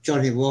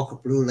Johnny Walker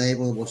Blue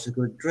Label was a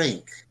good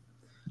drink.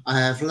 I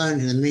have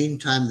learned in the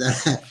meantime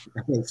that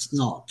it's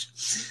not.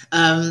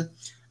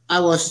 I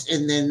was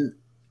and then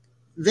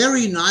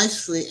very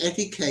nicely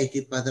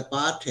educated by the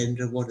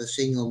bartender what a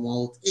single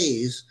malt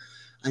is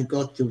and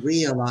got to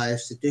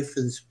realize the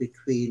difference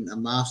between a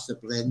master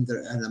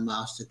blender and a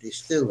master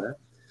distiller.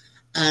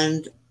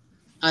 And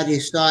I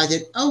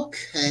decided,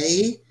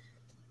 okay,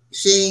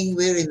 seeing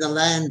we're in the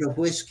land of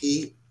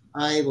whiskey,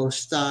 I will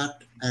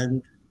start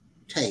and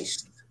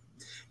taste.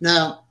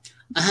 Now,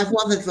 I have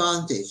one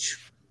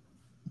advantage.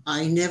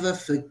 I never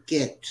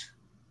forget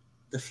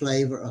the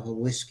flavor of a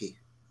whiskey.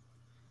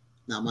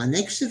 Now, my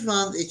next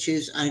advantage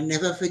is I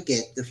never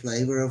forget the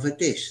flavor of a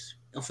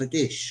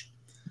dish.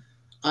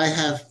 I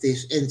have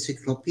this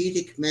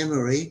encyclopedic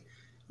memory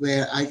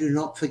where I do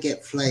not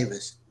forget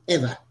flavors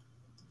ever.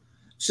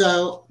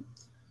 So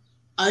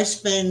I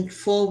spent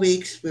 4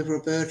 weeks with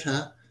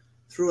Roberta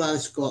throughout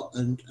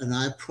Scotland, and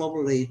I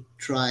probably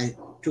tried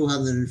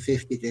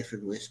 250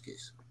 different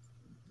whiskies.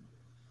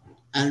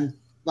 And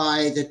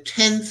by the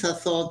 10th, I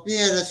thought,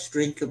 yeah, that's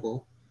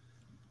drinkable.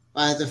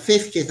 By the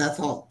 50th, I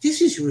thought,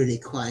 this is really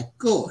quite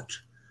good.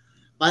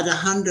 By the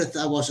 100th,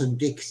 I was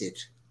addicted.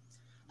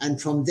 And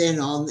from then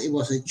on, it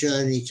was a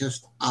journey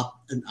just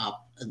up and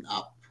up and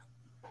up.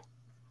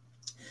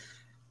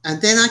 And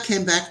then I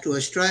came back to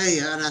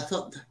Australia, and I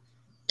thought,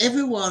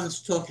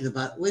 everyone's talking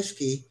about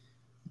whiskey,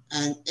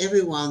 and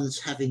everyone's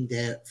having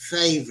their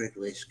favorite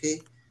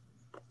whiskey,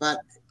 but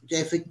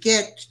they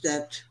forget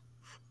that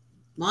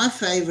my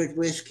favorite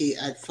whiskey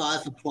at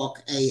 5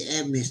 o'clock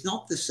a.m. is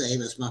not the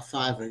same as my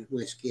favorite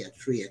whiskey at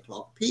 3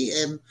 o'clock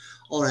p.m.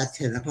 or at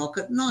 10 o'clock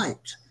at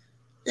night.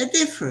 They're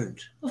different.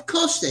 Of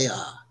course they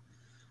are.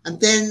 And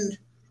then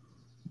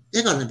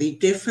they're going to be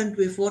different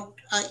with what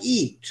I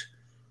eat.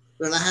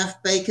 Will I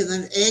have bacon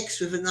and eggs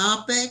with an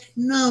Ardbeg?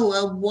 No,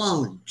 I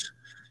won't.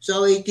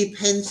 So it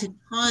depends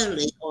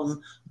entirely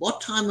on what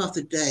time of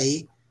the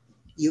day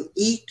you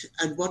eat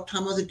and what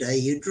time of the day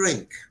you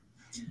drink.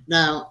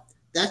 Now,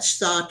 that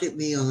started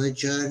me on a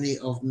journey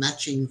of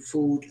matching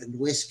food and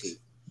whiskey.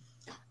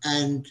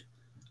 And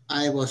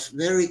I was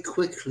very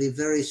quickly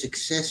very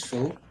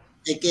successful,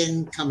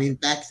 again, coming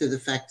back to the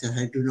fact that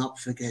I do not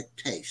forget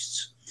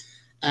tastes.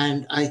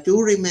 And I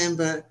do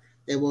remember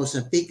there was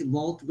a big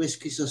Malt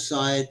Whisky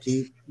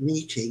Society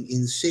meeting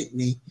in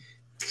Sydney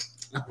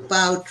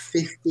about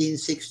 15,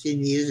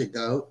 16 years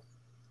ago.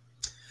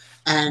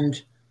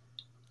 And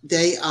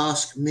they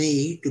asked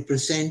me to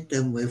present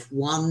them with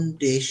one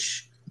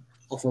dish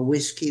of a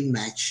whiskey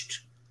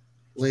matched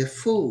with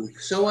food.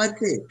 So I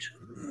did.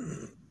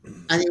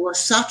 And it was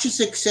such a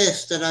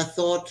success that I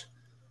thought,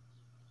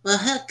 well,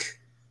 heck,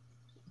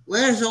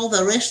 where's all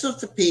the rest of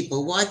the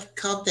people? Why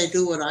can't they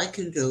do what I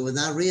can do? And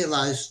I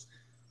realized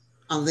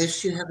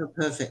unless you have a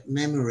perfect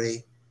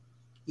memory,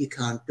 you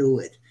can't do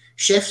it.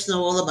 Chefs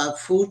know all about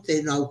food,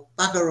 they know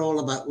bugger all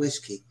about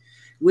whiskey.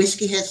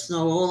 Whiskey heads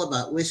know all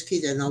about whiskey,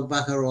 they know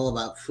bugger all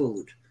about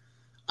food.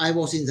 I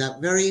was in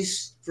that very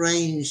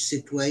strange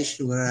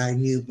situation where I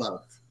knew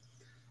both.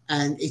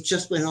 And it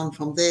just went on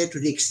from there to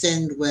the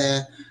extent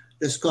where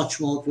the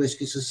Scotch Malt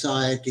Whisky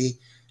Society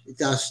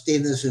does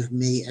dinners with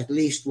me at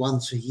least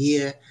once a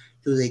year,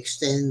 to the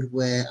extent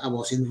where I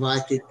was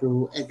invited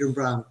to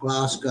Edinburgh and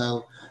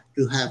Glasgow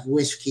to have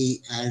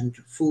whiskey and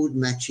food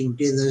matching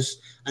dinners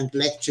and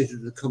lecture to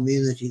the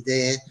community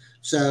there.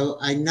 So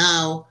I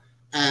now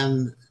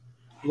am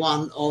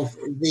one of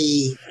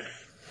the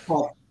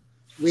top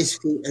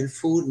whiskey and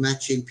food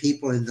matching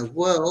people in the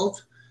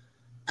world.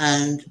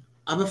 And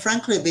I'm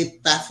frankly a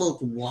bit baffled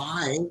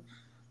why,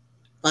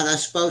 but I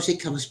suppose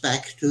it comes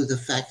back to the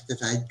fact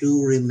that I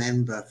do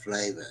remember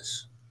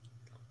flavors.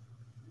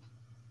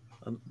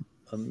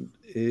 And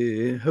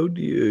how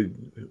do you,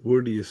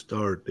 where do you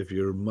start if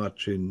you're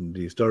matching?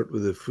 Do you start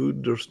with the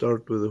food or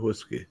start with the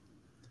whiskey?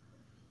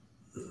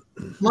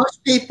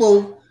 Most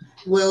people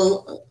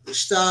will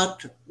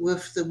start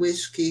with the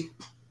whiskey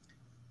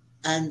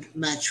and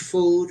match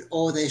food,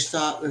 or they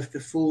start with the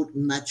food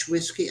and match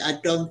whiskey. I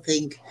don't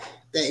think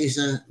there is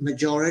a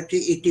majority.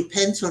 It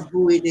depends on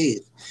who it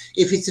is.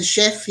 If it's a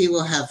chef, he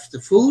will have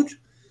the food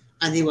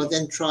and he will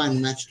then try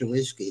and match the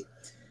whiskey.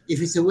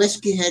 If it's a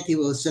whiskey head, he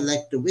will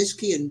select the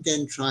whiskey and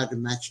then try to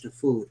match the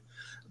food.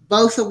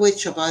 Both of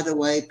which are, by the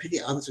way,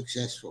 pretty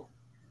unsuccessful.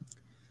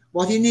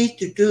 What you need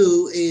to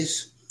do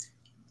is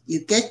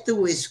you get the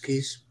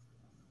whiskies,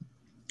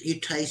 you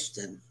taste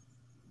them,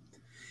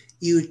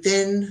 you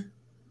then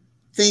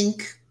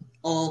think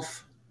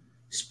of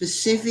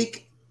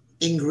specific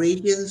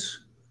ingredients,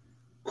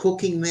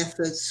 cooking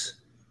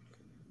methods,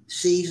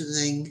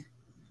 seasoning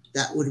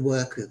that would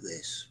work with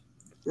this.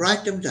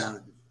 Write them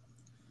down.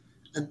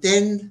 And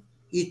then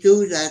you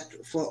do that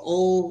for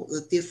all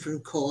the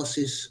different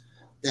courses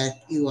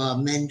that you are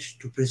meant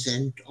to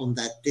present on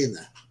that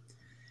dinner.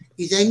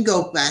 You then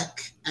go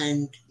back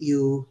and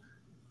you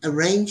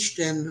arrange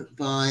them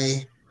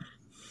by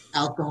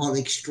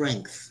alcoholic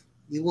strength.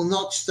 You will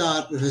not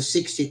start with a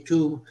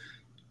 62%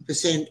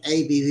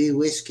 ABV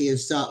whiskey and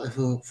start with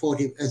a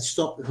 40 and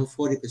stop with a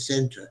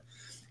 40%er.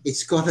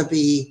 It's got to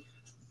be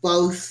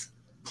both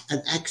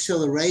an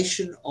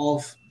acceleration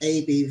of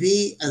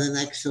ABV and an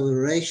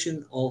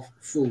acceleration of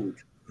food.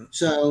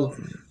 So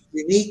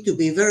you need to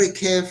be very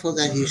careful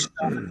that you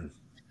start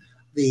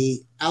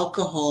the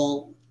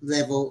alcohol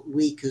level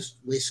weakest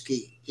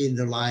whiskey in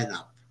the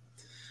lineup.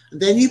 And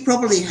then you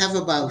probably have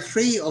about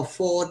 3 or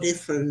 4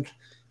 different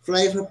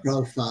flavor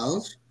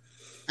profiles,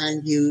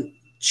 and you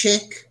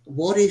check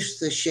what is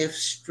the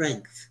chef's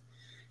strength.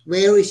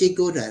 Where is he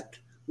good at?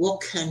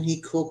 What can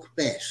he cook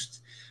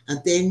best?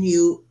 And then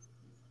you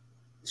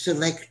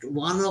select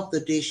one of the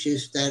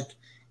dishes that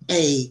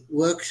A,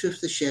 works with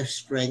the chef's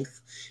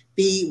strength,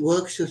 B,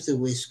 works with the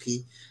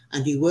whiskey,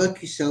 and you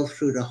work yourself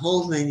through the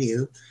whole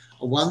menu.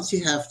 And once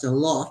you have the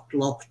lot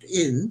locked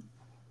in,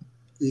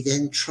 you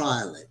then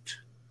trial it.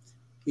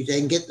 You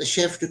then get the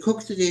chef to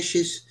cook the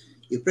dishes,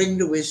 you bring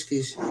the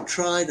whiskies, you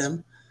try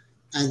them,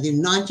 and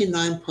in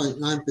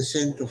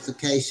 99.9% of the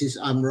cases,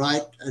 I'm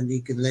right, and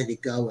you can let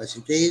it go as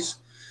it is.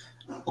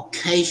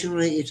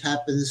 Occasionally, it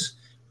happens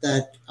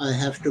that I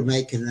have to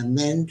make an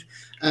amend.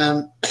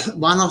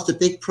 One of the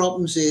big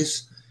problems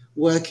is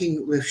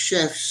working with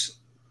chefs.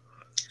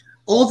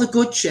 All the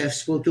good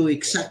chefs will do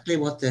exactly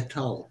what they're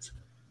told.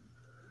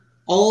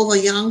 All the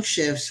young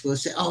chefs will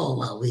say, "Oh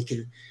well, we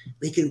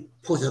can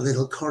put a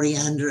little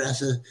coriander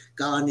as a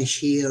garnish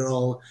here,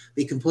 or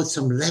we can put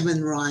some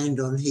lemon rind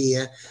on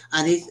here,"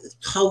 and it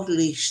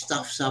totally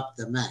stuffs up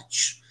the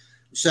match.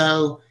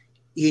 So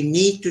you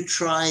need to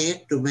try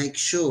it to make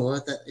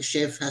sure that the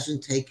chef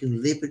hasn't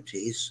taken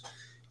liberties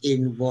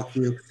in what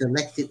you've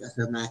selected as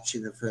a match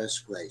in the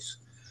first place.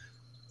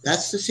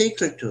 That's the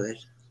secret to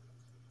it.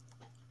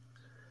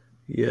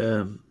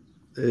 Yeah,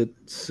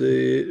 it's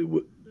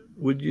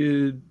would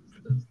you?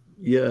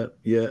 Yeah,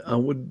 yeah.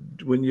 And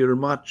would, when you're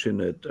matching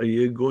it, are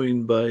you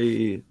going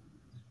by,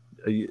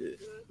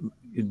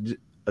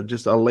 are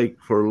just a like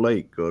for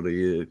like, or are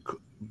you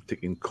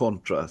taking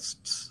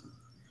contrasts?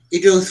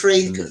 You do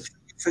three And the,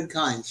 different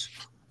kinds.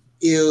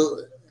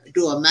 You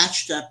do a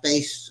match that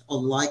based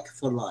on like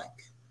for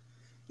like.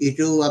 You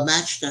do a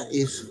match that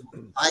is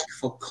like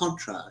for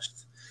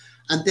contrast.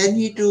 And then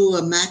you do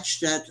a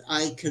match that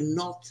I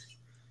cannot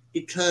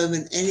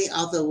determine any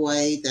other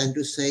way than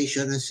to say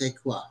je ne sais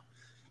quoi.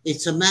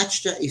 It's a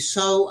match that is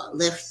so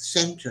left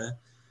center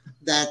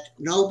that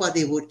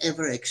nobody would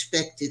ever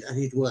expect it,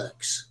 and it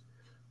works.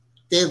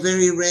 They're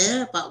very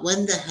rare, but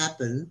when they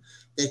happen,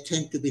 they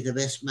tend to be the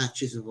best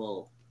matches of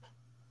all.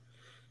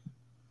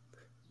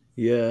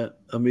 Yeah,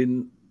 I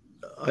mean,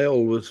 I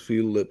always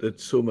feel that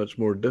it's so much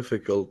more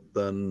difficult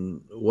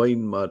than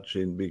wine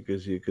matching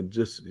because you could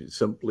just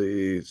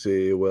simply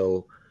say,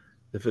 well,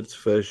 if it's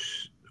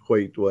fish,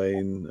 white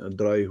wine, a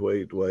dry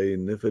white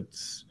wine. If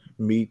it's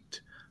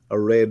meat, a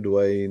red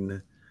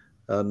wine,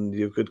 and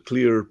you could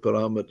clear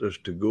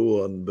parameters to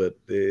go on. But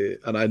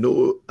and I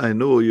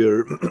know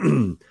your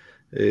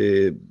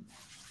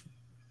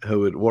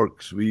how it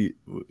works.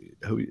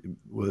 How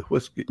with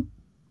whiskey.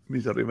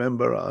 I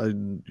remember,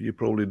 you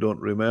probably don't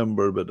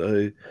remember, but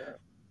I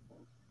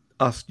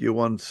asked you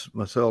once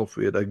myself.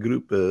 We had a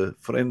group of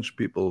French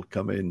people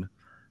come in,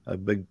 a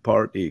big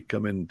party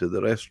come into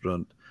the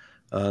restaurant,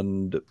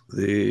 and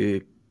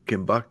they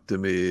came back to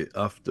me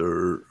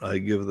after I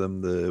give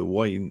them the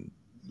wine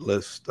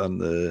list and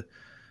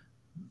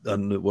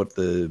what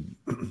the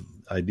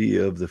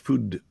idea of the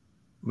food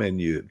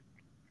menu,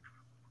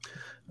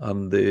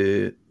 and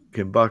they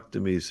came back to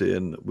me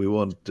saying, "We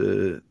want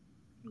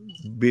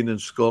being in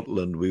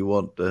Scotland, we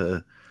want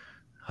to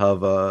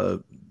have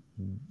a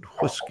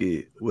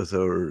whiskey with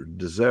our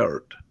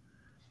dessert."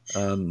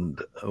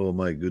 And oh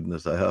my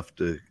goodness, I have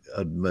to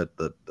admit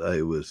that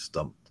I was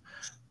stumped.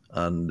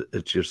 And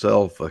it's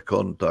yourself I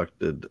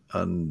contacted,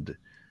 and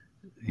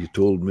you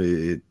told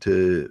me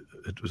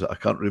it was, I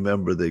can't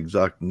remember the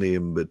exact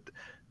name, but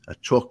a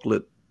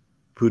chocolate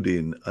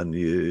pudding, and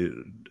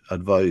you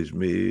advised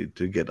me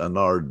to get an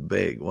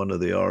Ardbeg, one of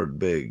the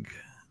Ardbeg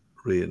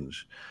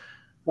range.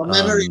 From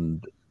memory,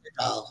 And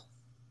Ugadal.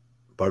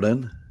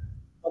 pardon?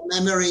 From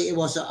memory, it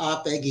was an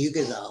Ardbeg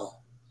Ugadal.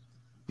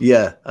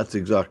 Yeah, that's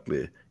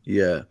exactly.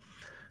 Yeah.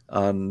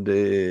 And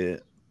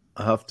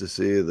I have to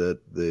say that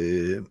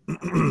they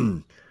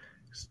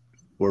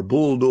were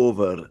bowled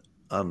over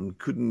and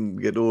couldn't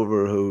get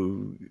over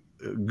how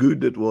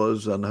good it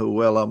was and how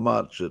well a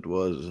match it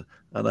was.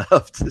 And I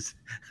have to say,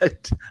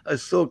 I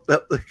soaked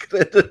up the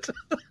credit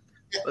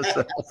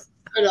myself.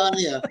 Good on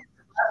you.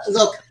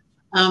 Look,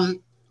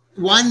 um,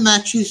 wine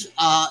matches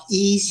are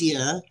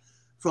easier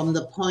from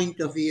the point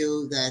of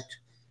view that,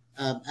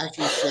 as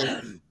you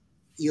said,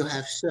 you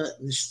have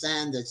certain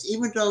standards,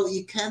 even though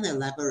you can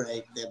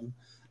elaborate them.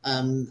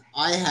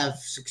 I have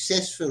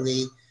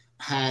successfully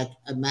had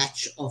a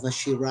match of a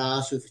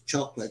Shiraz with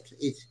chocolate.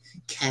 It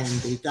can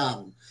be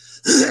done.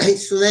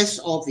 It's less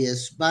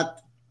obvious,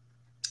 but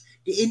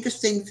the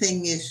interesting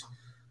thing is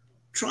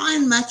try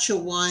and match a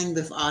wine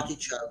with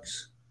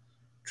artichokes.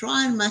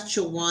 Try and match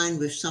a wine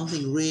with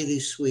something really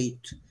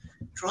sweet.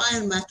 Try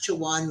and match a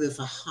wine with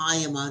a high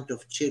amount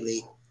of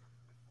chili.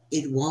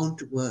 It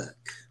won't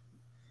work.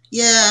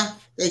 Yeah,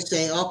 they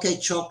say, okay,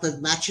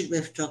 chocolate, match it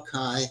with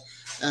Tokai.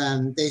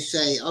 They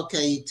say,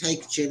 okay,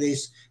 take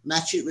chilies,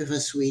 match it with a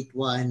sweet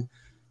wine.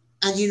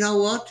 And you know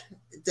what?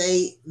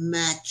 They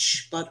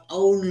match, but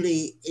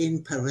only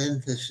in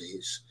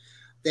parentheses.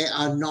 They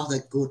are not a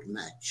good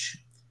match.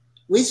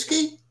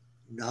 Whiskey?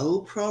 No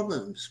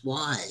problems.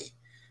 Why?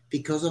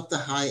 Because of the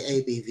high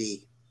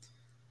ABV.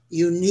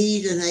 You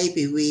need an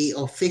ABV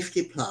of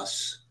 50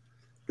 plus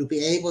to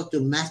be able to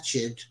match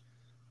it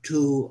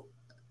to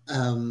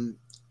um,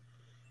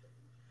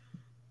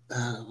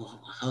 uh,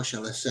 how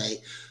shall I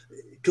say,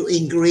 to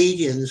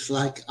ingredients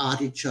like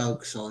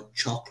artichokes or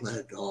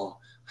chocolate or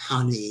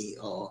honey,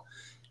 or,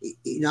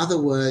 in other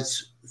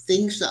words,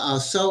 things that are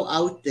so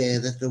out there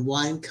that the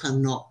wine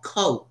cannot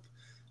cope.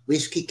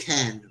 Whiskey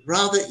can,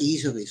 rather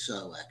easily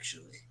so,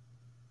 actually.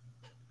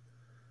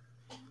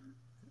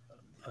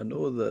 I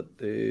know that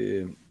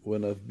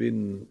when I've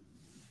been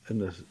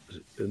in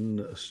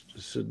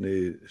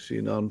Sydney,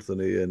 seen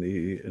Anthony, and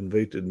he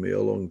invited me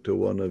along to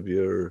one of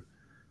your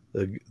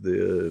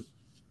the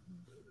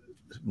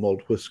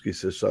Malt Whisky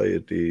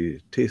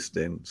Society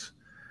tastings,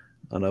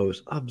 and I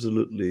was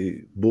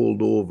absolutely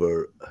bowled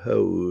over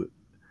how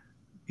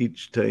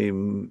each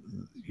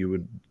time you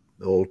would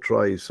all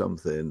try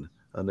something,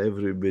 and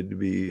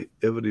everybody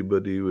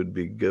would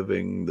be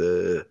giving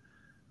the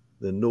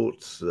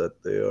notes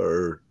that they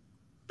are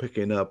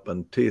picking up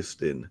and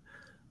tasting,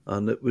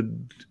 and it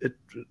would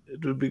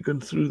be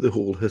going through the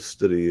whole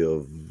history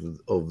of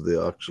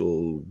the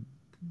actual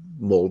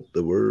malt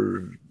they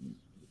were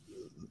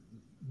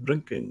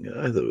drinking.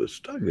 Either was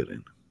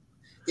staggering.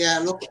 Yeah,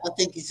 look, I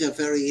think it's a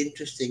very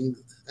interesting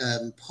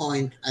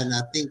point, and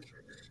I think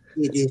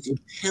it is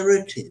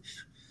imperative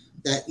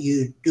that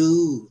you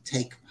do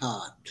take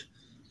part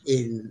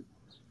in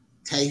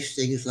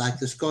tastings like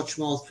the Scotch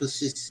Malt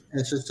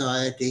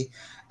Society,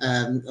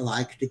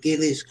 like the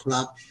Gillies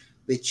Club,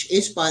 which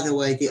is, by the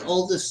way, the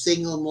oldest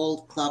single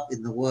malt club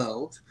in the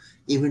world,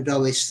 even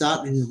though it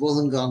started in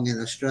Wollongong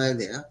in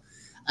Australia.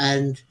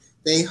 And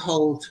they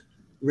hold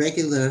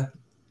regular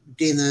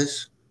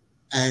dinners,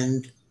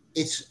 and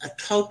it's a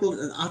total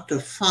and utter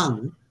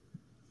fun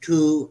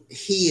to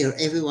hear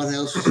everyone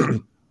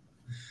else's.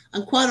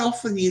 And quite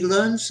often you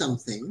learn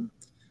something,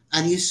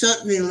 and you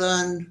certainly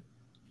learn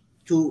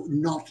to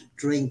not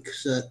drink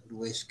certain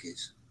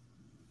whiskies.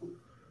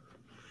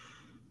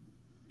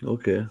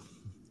 Okay.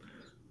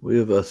 We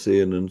have a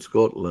saying in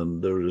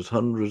Scotland there is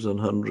hundreds and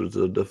hundreds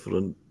of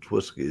different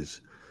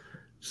whiskies,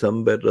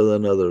 Some better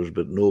than others,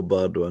 but no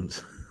bad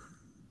ones.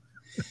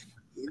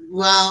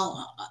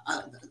 Well,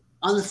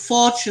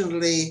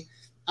 unfortunately,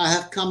 I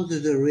have come to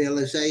the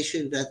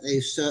realization that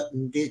there's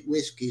certain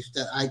whiskies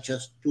that I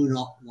just do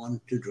not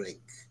want to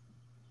drink.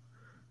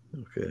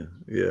 Okay.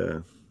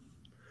 Yeah.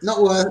 Not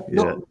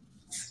Yeah. worth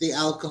the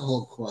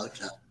alcohol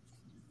quota.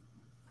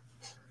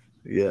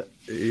 Yeah.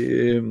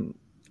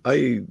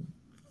 I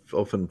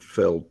often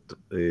felt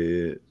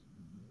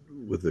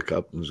with the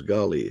captain's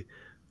galley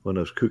when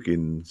I was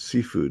cooking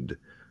seafood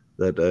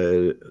that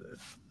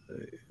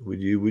would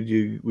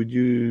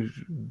you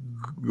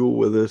go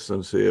with this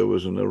and say I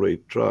was on the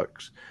right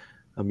tracks?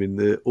 I mean,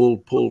 the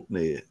old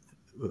Pulteney,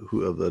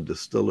 who have a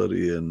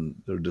distillery in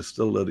their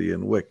distillery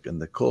in Wick,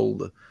 and they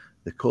call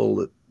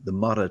it the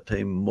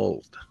maritime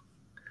malt.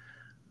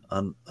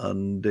 And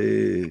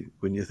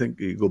when you think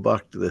you go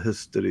back to the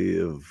history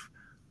of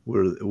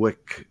where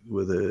Wick,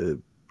 with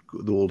the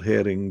old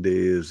herring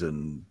days,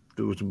 and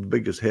it was the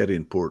biggest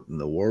herring port in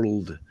the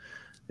world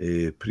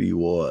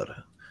pre-war,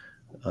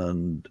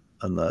 and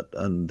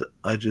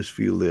I just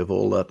feel they have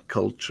all that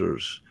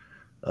cultures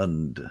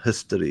and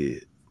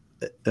history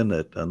in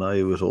it, and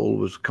I was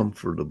always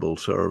comfortable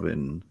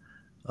serving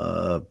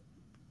uh,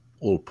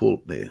 old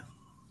Pulteney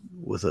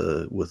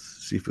with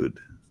seafood.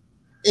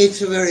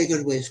 It's a very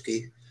good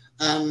whiskey.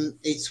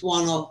 It's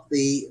one of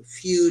the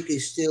few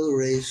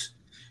distilleries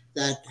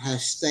that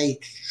has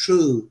stayed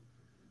true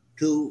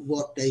to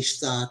what they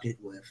started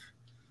with.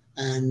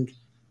 And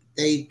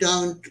they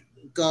don't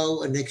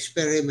go and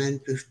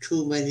experiment with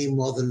too many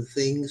modern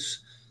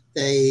things.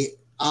 They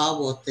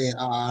are what they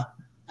are,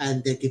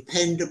 and they're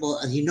dependable,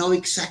 and you know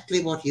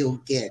exactly what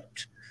you'll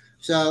get.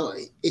 So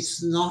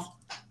it's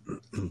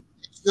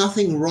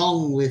nothing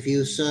wrong with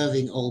you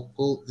serving Old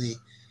Pulteney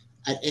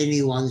at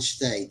any one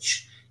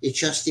stage. It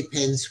just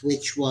depends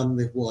which one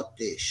with what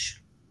dish.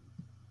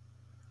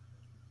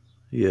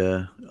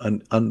 Yeah,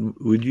 and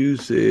would you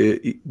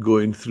say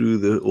going through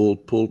the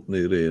old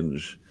Pulteney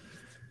range,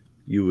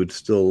 you would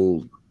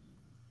still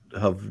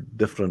have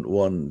different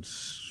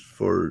ones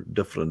for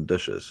different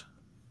dishes?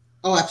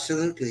 Oh,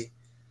 absolutely.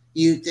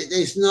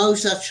 There's no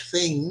such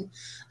thing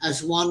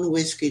as one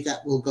whiskey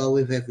that will go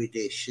with every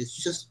dish. It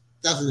just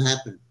doesn't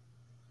happen.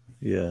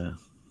 Yeah,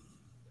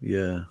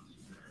 yeah.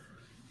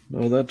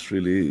 No, that's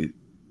really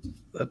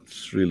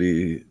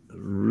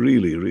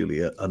really a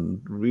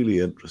really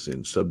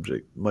interesting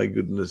subject. My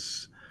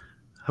goodness,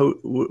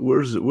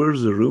 where's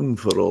the room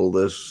for all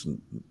this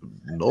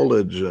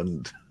knowledge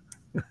and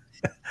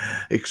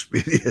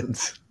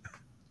experience?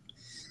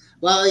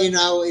 Well,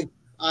 if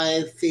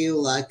I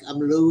feel like I'm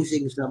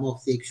losing some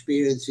of the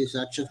experiences,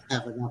 I just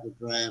have another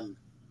dram.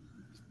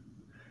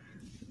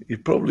 You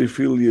probably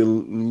feel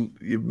you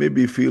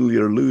maybe feel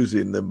you're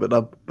losing them, but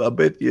I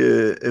bet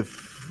you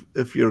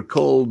if you're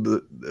called,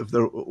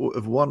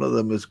 if one of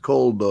them is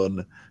called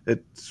on,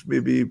 it's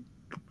maybe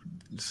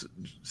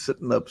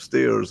sitting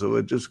upstairs, so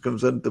it just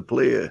comes into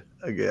play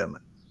again.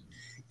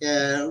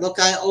 Look,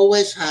 I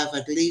always have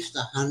at least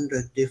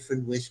 100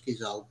 different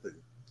whiskies open.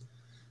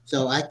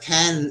 So I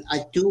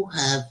do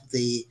have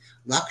the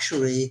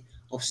luxury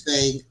of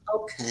saying,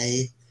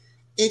 okay,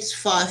 it's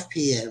 5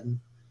 p.m.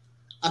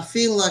 I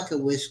feel like a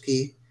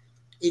whiskey.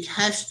 It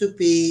has to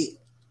be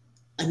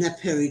an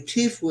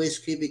aperitif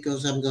whiskey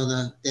because I'm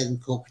gonna then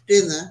cook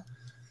dinner.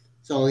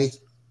 So it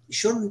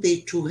shouldn't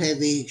be too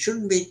heavy,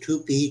 shouldn't be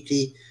too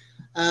peaty.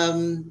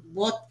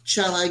 What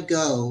shall I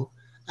go?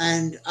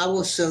 And I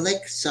will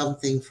select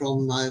something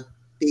from my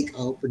big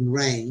open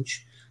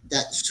range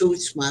that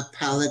suits my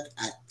palate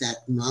at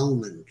that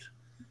moment.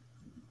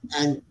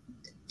 And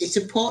it's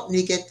important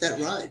you get that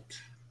right.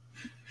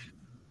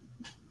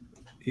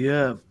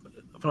 Yeah,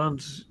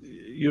 Franz,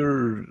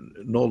 your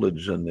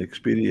knowledge and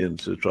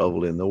experience of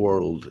traveling the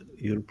world,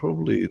 you'll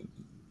probably,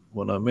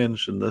 when I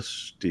mention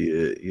this to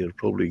you, you'll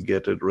probably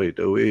get it right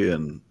away.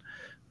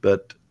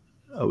 But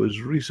I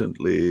was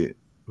recently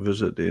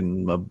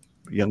visiting my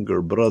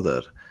younger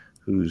brother,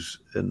 he's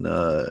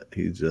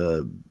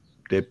a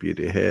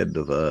deputy head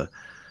of a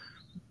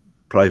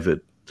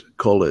private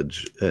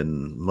college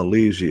in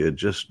Malaysia,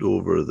 just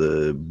over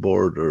the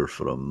border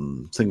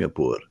from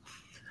Singapore.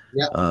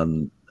 Yeah.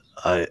 And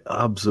I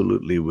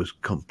absolutely was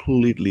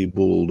completely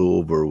bowled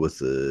over with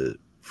the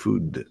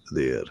food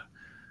there.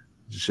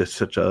 It's just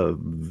such a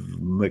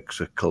mix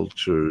of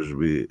cultures,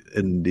 with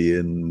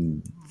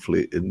Indian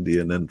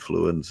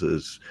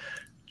influences,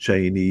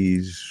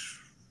 Chinese,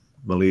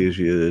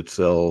 Malaysia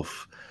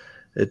itself.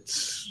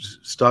 It's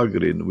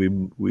staggering.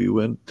 We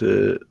went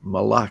to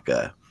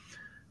Malacca,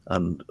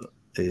 and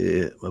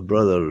my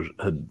brother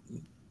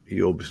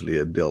he obviously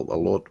had dealt a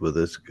lot with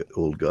this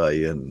old guy,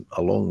 and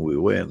along we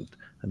went.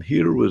 And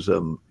here was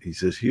he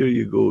says, "Here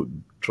you go,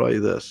 try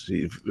this."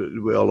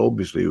 Well,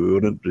 obviously we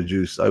were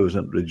introduced. I was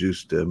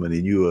introduced to him, and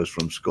he knew us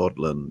from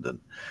Scotland, and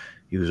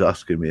he was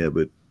asking me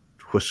about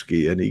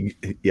whiskey, and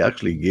he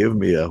actually gave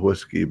me a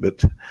whiskey.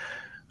 But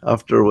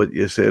after what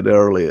you said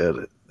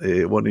earlier,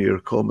 one of your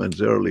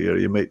comments earlier,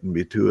 you mightn't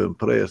be too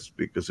impressed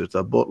because it's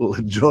a bottle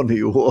of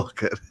Johnny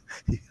Walker.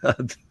 He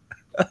had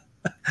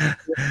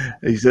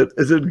He said,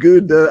 "Is it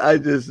good?" I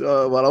just,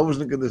 well, I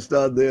wasn't going to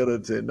stand there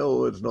and say,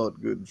 "No, it's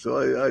not good."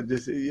 So I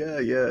just say, "Yeah,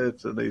 yeah,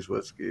 it's a nice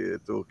whiskey.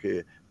 It's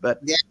okay." But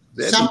Yeah,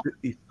 then some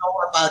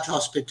know about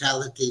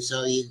hospitality,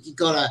 so you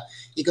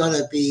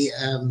gotta be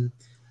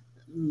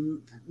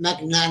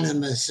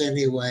magnanimous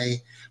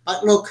anyway.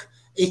 But look,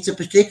 it's a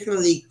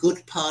particularly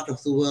good part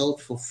of the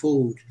world for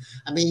food.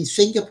 I mean,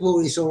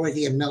 Singapore is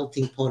already a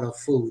melting pot of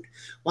food.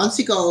 Once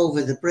you go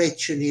over the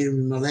bridge and you're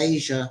in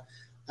Malaysia,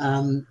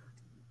 um,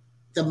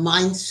 the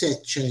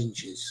mindset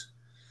changes.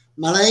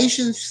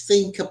 Malaysians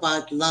think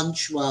about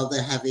lunch while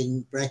they're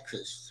having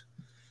breakfast,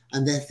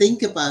 and they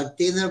think about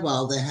dinner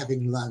while they're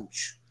having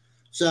lunch.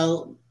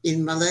 So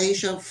in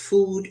Malaysia,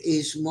 food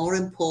is more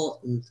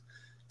important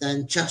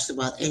than just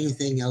about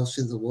anything else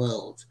in the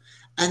world.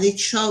 And it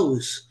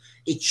shows.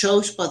 It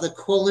shows by the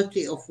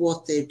quality of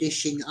what they're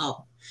dishing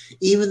up.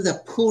 Even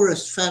the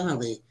poorest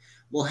family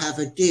will have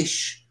a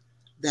dish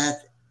that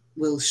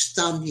will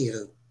stun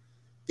you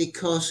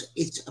because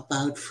it's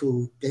about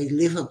food. They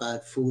live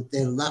about food.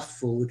 They love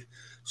food.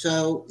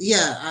 So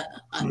yeah,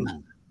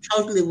 I'm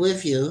totally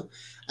with you.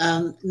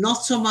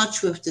 Not so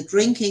much with the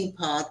drinking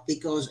part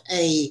because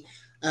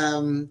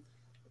um,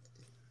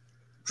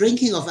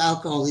 drinking of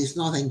alcohol is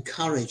not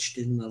encouraged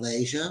in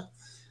Malaysia,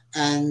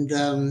 and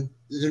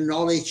the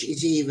knowledge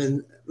is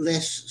even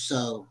less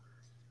so.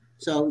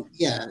 So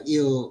yeah,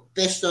 you're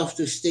best off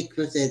to stick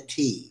with their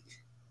tea.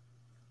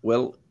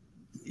 well,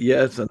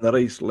 yes, and the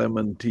rice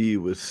lemon tea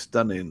was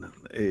stunning.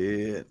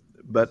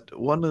 But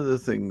one of the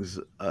things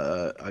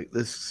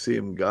this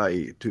same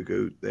guy took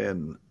out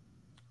then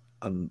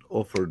and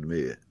offered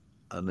me,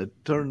 and it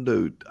turned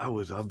out I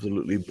was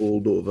absolutely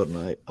bowled over. And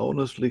I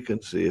honestly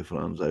can say,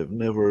 Franz, I've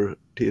never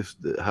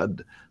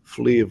had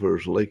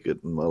flavors like it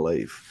in my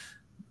life.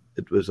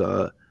 It was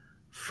a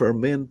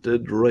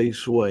fermented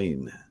rice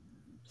wine,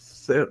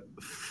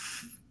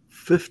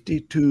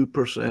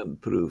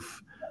 52%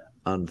 proof,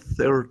 and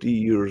 30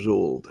 years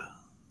old.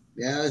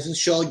 Yeah, it's in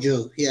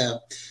shoju. Yeah,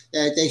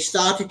 they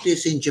started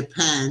this in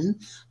Japan,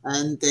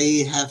 and they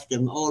have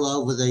them all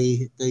over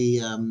the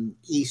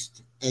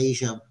East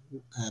Asia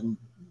um,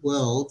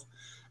 world,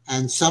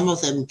 and some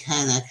of them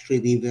can actually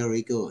be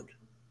very good.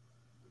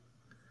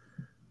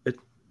 It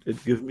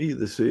it gives me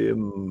the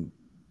same.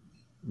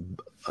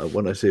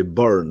 When I say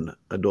burn,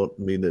 I don't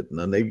mean it in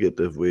a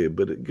negative way,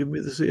 but it gives me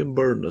the same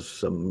burn as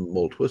some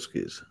malt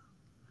whiskies.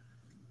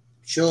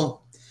 Sure.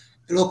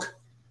 Look,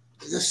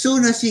 as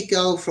soon as you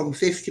go from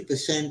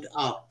 50%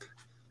 up,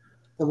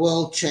 the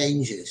world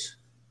changes.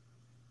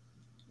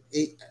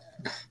 It,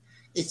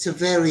 it's a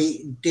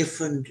very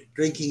different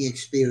drinking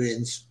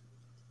experience.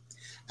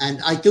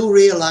 And I do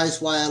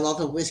realize why a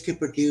lot of whiskey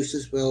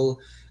producers will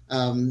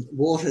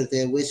water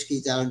their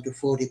whiskey down to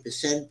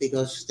 40%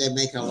 because they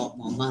make a lot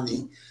more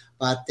money,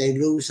 but they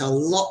lose a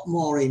lot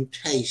more in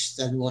taste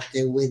than what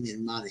they win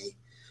in money.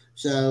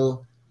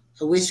 So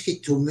a whiskey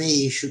to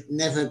me should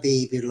never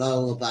be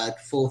below about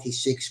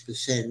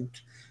 46%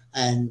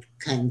 and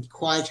can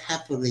quite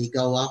happily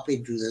go up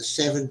into the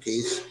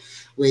 70s,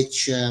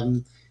 which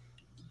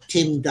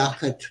Tim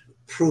Duckett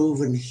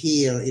proven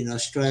here in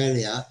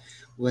Australia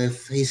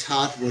with his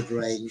hardwood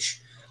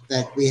range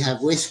that we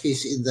have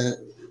whiskies in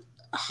the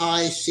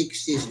high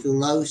 60s to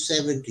low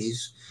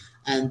 70s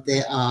and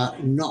they are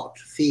not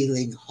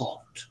feeling hot.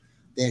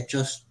 They're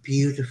just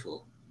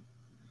beautiful.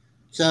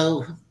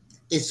 So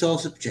it's all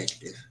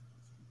subjective.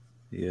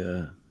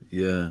 Yeah,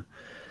 yeah.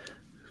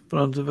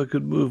 Franz, if I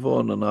could move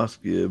on and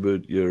ask you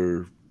about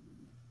your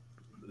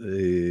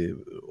uh,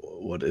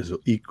 what is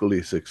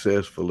equally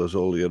successful as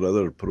all your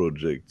other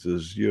projects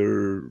is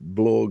your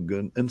blog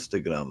and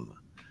Instagram.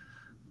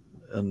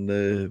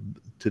 And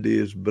today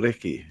is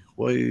Brecky.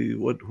 Why?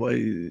 What?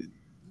 Why?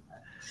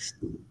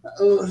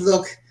 Oh,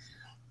 look,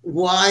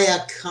 why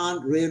I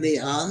can't really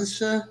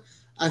answer,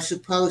 I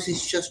suppose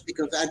it's just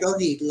because I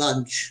don't eat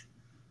lunch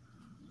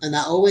and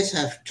I always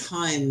have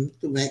time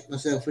to make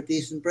myself a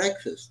decent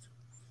breakfast.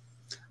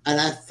 And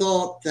I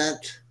thought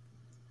that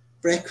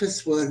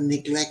breakfasts were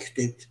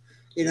neglected.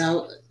 You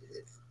know,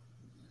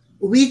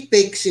 wheat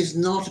bix is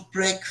not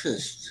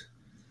breakfast.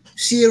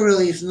 Cereal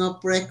is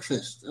not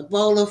breakfast. A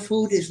bowl of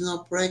food is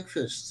not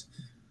breakfast.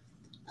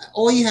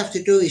 All you have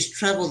to do is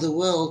travel the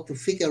world to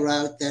figure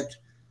out that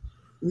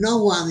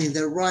no one in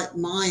their right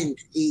mind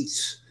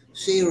eats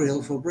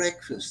cereal for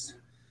breakfast.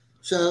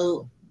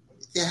 So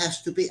there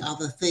has to be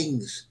other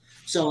things.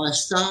 So I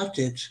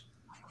started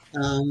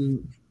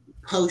um,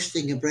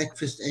 posting a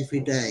breakfast every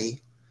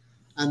day,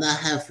 and I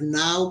have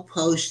now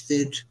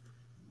posted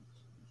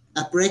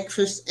a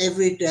breakfast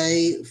every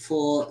day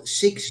for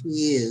 6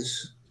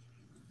 years,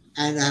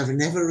 and I've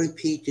never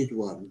repeated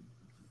one.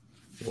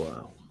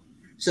 Wow.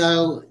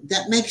 So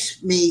that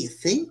makes me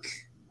think,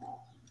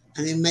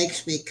 and it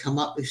makes me come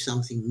up with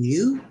something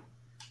new,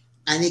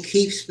 and it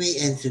keeps me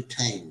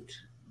entertained.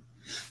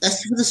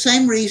 That's for the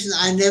same reason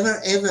I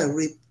never ever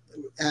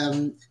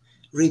um,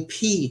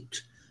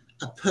 repeat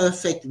a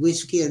perfect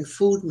whiskey and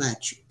food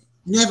match.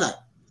 Never,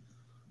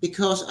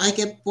 because I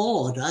get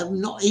bored. I'm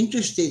not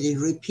interested in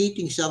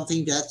repeating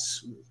something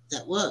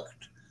that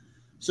worked.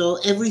 So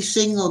every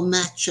single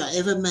match I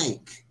ever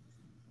make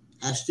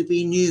has to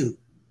be new.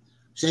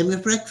 Same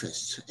with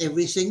breakfast.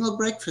 Every single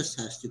breakfast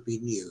has to be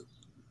new.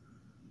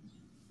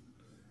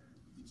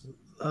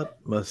 That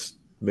must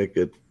make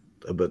it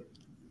a bit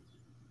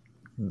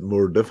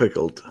more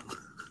difficult.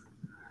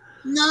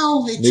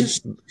 No, it Maybe,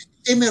 just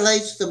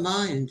stimulates the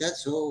mind.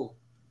 That's all.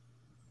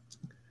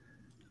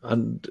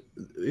 and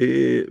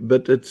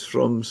but it's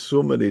from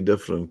so many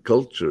different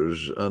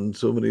cultures and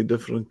so many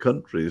different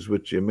countries,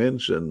 which you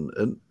mention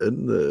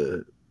in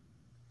the.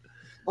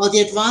 Well, the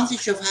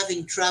advantage of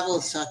having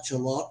traveled such a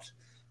lot,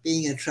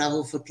 being a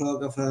travel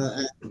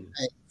photographer and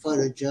a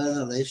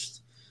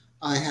photojournalist,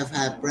 I have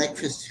had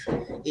breakfast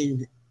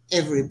in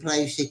every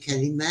place you can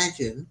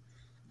imagine,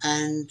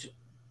 and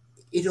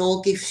it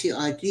all gives you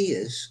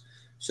ideas.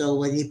 So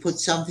when you put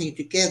something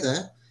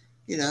together,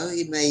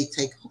 you may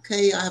take,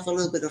 okay, I have a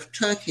little bit of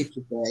turkey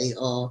today,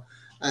 or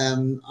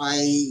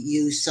I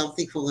use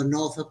something from the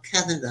north of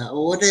Canada,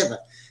 or whatever.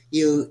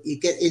 You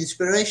get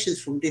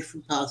inspirations from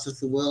different parts of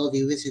the world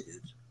you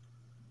visited.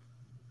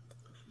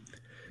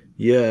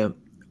 Yeah,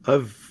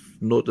 I've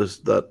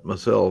noticed that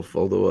myself,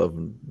 although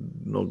I'm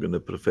not going to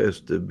profess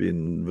to have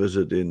been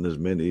visiting as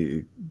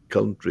many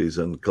countries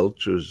and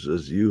cultures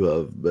as you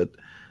have, but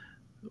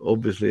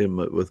obviously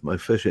with my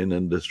fishing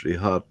industry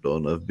hat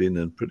on, I've been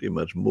in pretty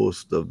much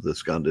most of the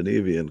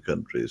Scandinavian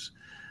countries.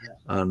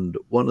 Yeah. And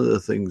one of the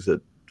things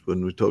that,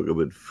 when we talk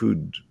about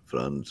food,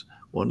 Franz,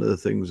 one of the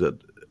things that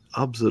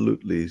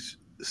absolutely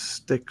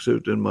sticks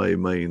out in my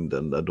mind,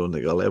 and I don't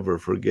think I'll ever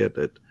forget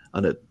it,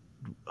 and it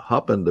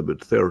happened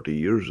about 30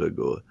 years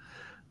ago.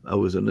 I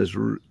was in this.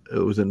 I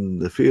was in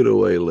the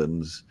Faroe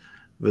Islands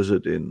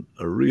visiting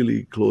a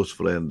really close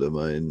friend of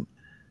mine,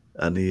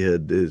 and he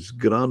had his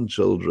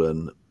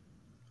grandchildren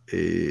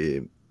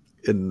in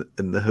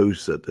the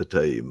house at the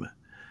time,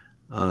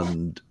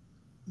 and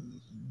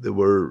they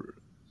were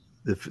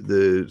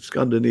the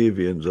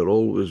Scandinavians are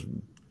always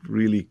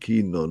really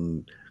keen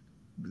on.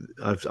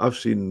 I've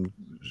seen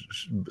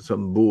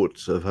some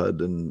boats I've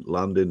had in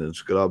landing in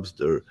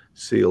Scrabster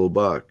sail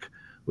back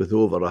with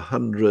over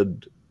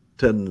 100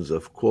 tins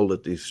of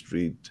Quality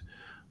Street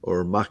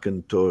or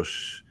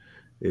Macintosh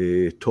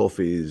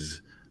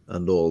toffees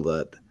and all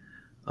that.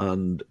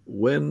 And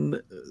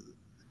when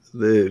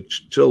the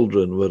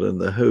children were in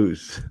the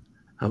house,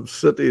 I'm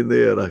sitting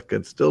there. I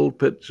can still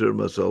picture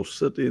myself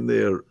sitting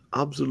there,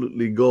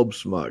 absolutely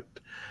gobsmacked.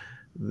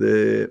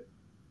 The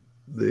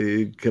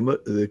the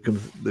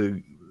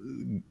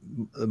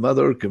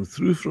mother came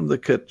through from the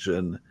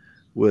kitchen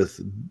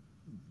with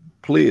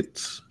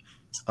plates,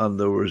 and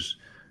there was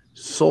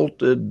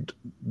salted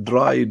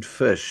dried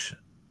fish,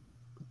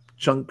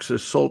 chunks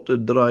of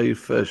salted dried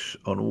fish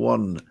on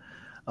one,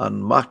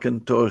 and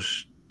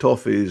Macintosh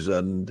toffees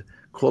and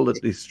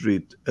Quality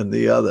Street in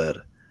the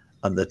other,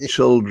 and the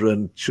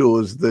children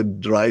chose the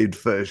dried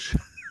fish.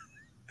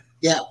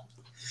 Yeah,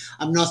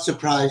 I'm not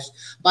surprised.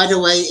 By the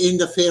way, in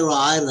the Faroe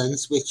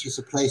Islands, which is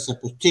a place I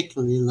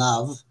particularly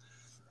love,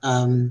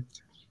 um,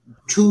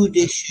 two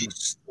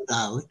dishes stood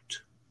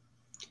out,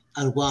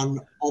 and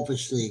one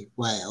obviously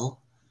whale,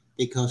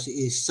 because it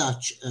is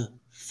such a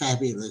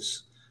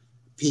fabulous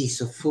piece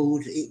of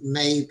food. It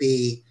may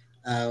be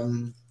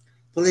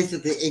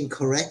politically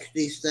incorrect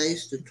these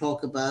days to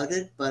talk about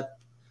it, but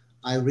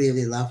I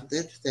really loved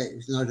it. There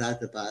is no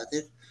doubt about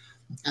it.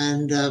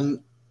 And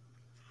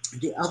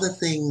the other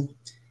thing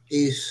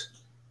is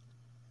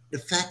the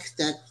fact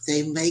that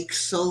they make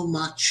so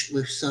much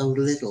with so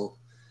little.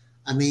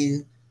 I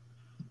mean,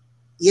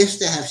 yes,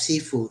 they have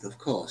seafood, of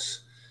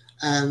course,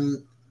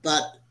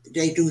 but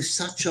they do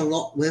such a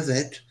lot with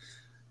it.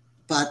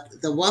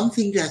 But the one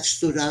thing that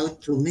stood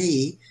out to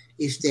me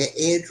is their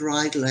air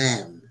dried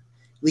lamb,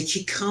 which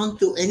you can't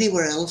do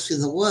anywhere else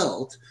in the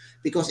world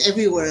because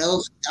everywhere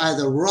else it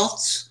either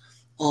rots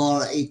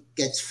or it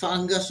gets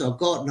fungus or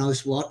God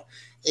knows what.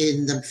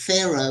 In the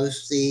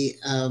Faroes, the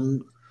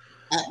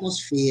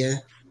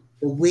atmosphere,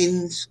 the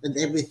winds and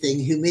everything,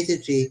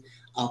 humidity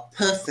are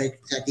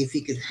perfect that if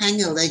you could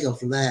hang a leg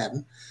of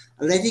lamb,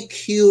 let it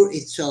cure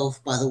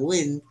itself by the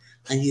wind,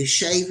 and you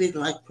shave it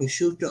like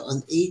prosciutto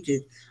and eat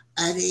it,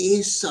 and it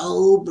is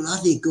so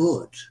bloody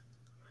good.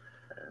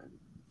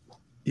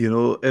 You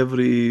know,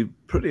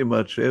 pretty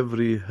much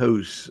every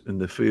house in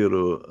the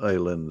Faroe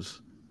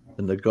Islands,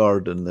 in the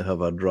garden, they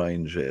have a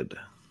drying shed.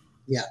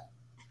 Yeah,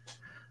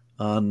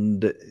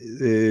 And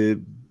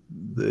the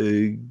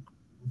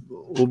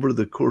over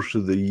the course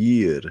of the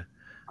year,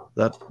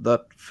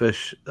 that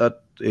fish,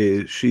 that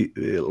sheep,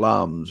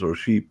 lambs or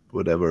sheep,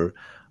 whatever,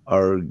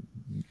 are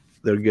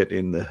they're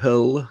getting the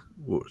hill,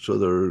 so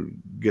they're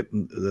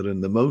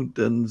in the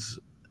mountains,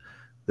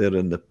 they're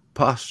in the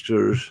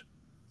pastures,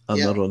 and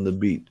yeah, they're on the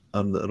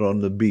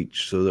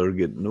beach. So they're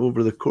getting,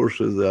 over the course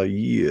of the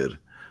year,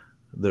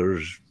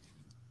 there's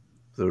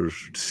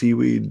there's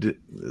seaweed,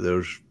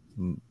 there's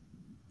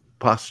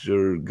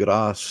pasture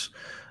grass,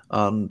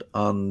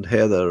 and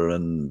heather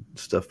and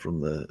stuff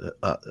from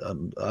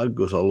and that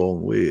goes a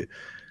long way.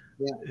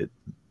 yeah. It,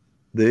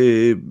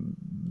 the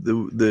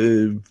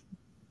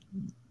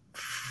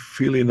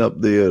feeling up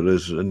there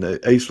is, and the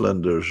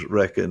Icelanders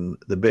reckon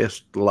the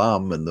best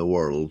lamb in the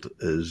world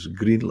is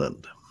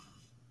Greenland,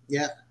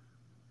 Yeah.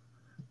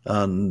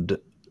 and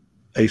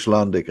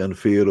Icelandic and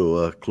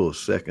Faroe are close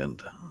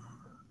second.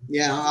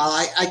 Yeah,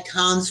 I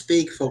can't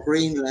speak for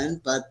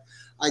Greenland, but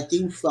I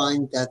do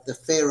find that the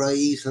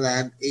Faroese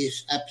lamb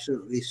is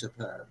absolutely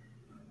superb.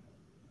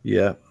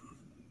 Yeah,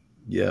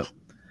 yeah.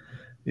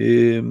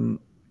 Um,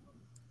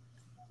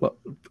 well,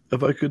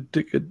 if I could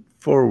take it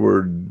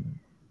forward,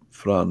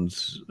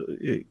 Franz,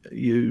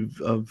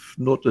 I've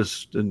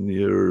noticed in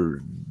your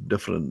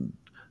different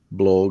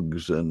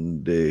blogs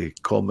and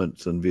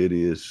comments on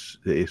various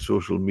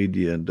social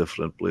media and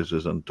different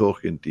places and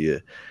talking to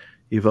you,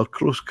 you've a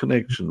close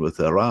connection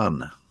with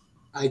Iran.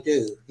 I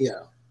do,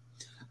 yeah.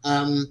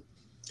 Um,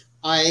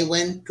 I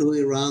went to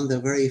Iran the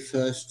very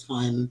first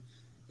time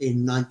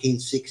in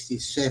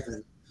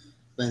 1967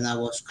 when I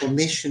was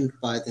commissioned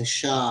by the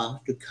Shah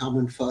to come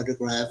and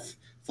photograph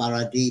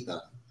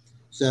Faradiba.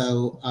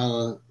 So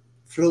I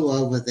flew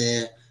over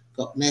there,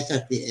 got met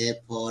at the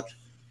airport,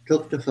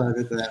 took the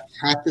photograph,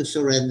 had to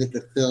surrender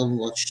the film,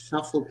 was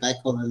shuffled back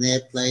on an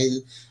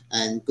airplane,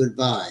 and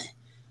goodbye.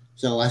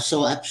 So I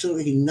saw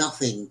absolutely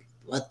nothing,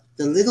 but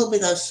the little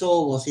bit I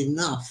saw was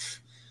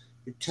enough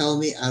to tell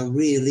me I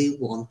really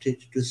wanted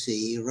to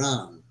see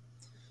Iran.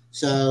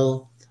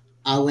 So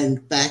I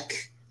went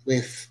back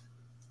with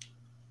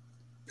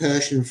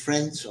Persian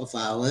friends of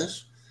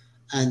ours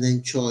and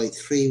enjoyed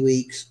 3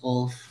 weeks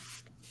of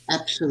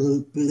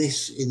absolute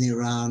bliss in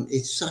Iran.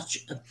 It's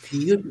such a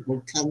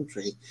beautiful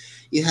country.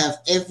 You have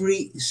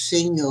every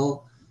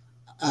single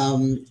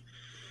um,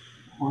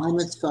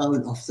 climate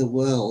zone of the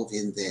world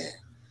in there.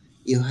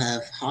 You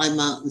have high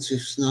mountains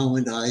with snow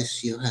and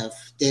ice. You have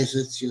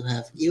deserts. You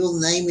have, you'll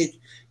name it,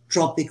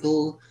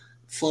 tropical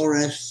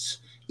forests.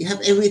 You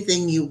have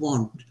everything you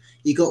want.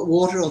 You got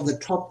water on the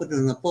top and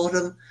on the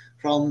bottom,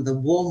 from the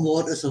warm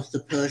waters of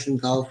the Persian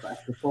Gulf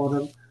at the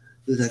bottom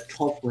to the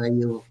top, where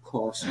you, of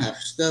course, have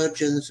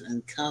sturgeons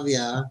and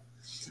caviar.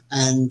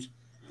 And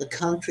the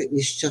country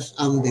is just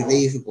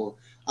unbelievable.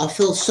 I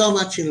feel so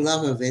much in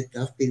love of it.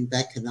 I've been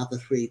back another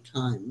 3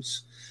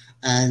 times.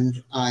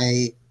 And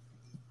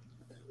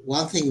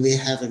one thing we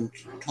haven't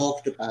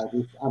talked about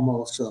is I'm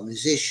also a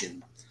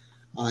musician.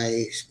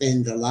 I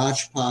spend a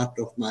large part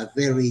of my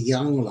very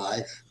young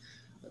life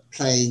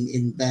playing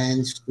in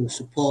bands to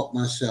support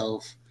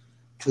myself,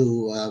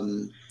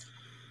 to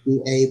be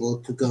able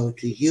to go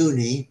to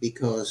uni,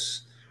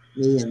 because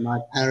me and my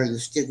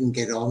parents didn't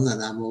get on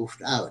and I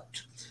moved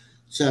out.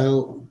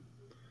 So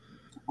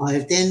I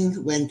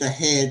then went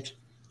ahead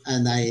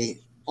and I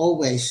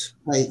always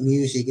played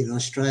music in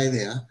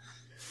Australia,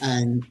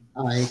 and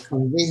I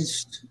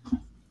convinced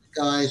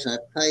guys I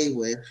play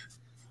with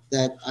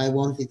that I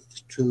wanted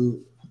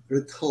to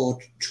record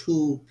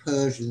 2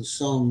 Persian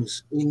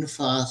songs in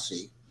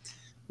Farsi,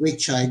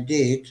 which I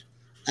did,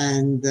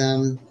 and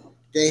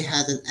they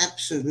had an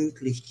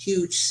absolutely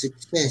huge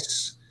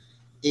success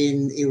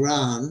in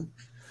Iran.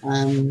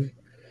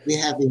 We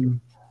have in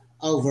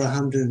over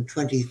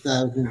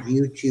 120,000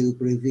 YouTube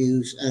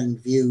reviews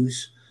and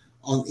views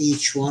on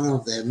each one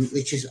of them,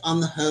 which is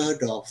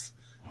unheard of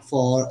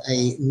for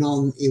a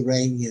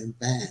non-Iranian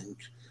band.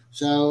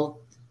 So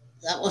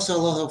that was a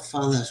lot of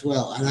fun as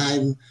well. And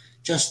I'm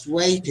just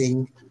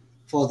waiting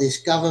for this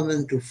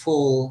government to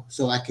fall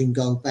so I can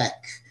go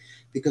back,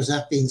 because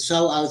I've been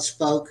so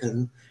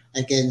outspoken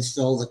against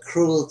all the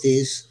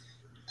cruelties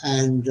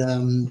and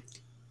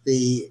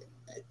the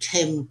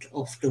attempt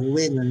of the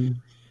women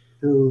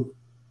to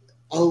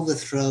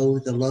overthrow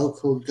the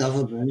local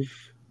government,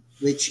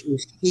 which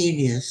is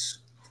heinous.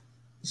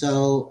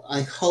 So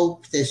I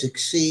hope they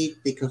succeed,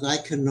 because I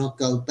cannot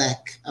go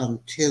back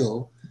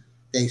until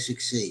they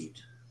succeed.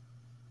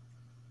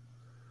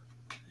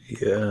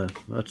 Yeah,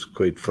 that's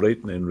quite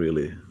frightening,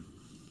 really.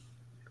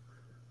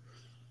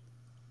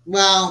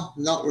 Well,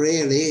 not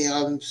really.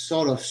 I'm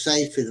sort of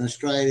safe in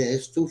Australia.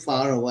 It's too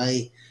far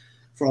away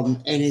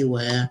from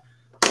anywhere.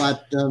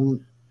 But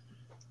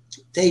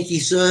they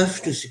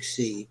deserve to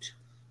succeed.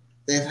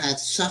 They've had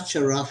such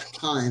a rough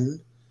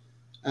time,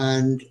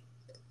 and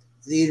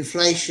the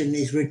inflation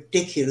is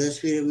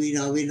ridiculous. We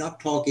know we're not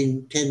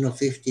talking 10 or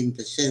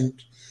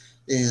 15%.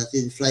 The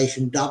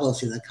inflation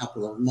doubles in a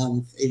couple of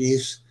months. It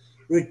is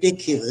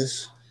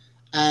ridiculous.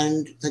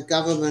 And the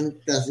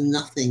government does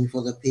nothing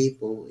for the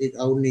people. It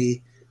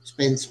only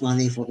spends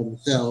money for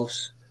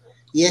themselves.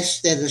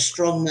 Yes, they're the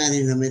strong man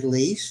in the Middle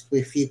East.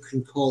 If you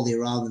can call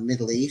Iran the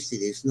Middle East,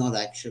 it is not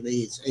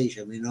actually, it's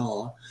Asia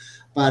Minor.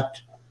 But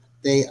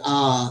they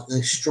are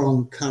the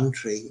strong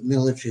country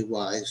military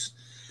wise.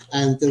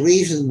 And the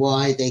reason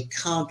why they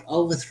can't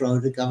overthrow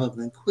the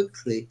government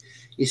quickly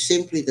is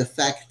simply the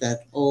fact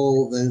that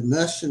all the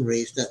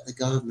mercenaries that the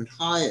government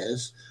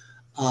hires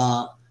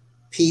are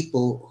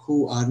people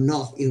who are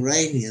not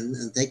Iranian,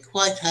 and they're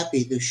quite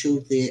happy to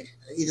shoot the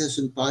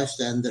innocent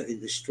bystander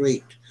in the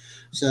street.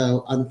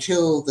 So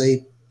until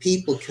the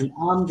people can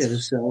arm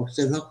themselves,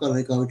 they're not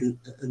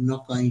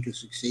going to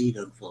succeed,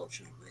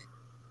 unfortunately.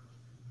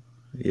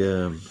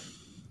 Yeah,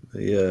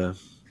 yeah.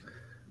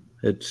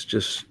 It's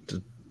just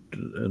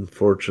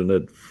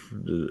unfortunate,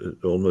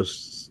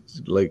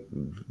 almost like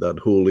that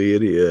whole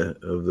area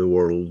of the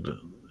world.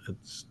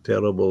 It's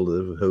terrible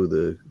how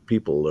the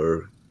people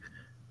are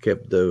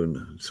kept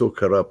down, so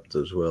corrupt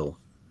as well.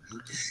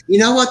 You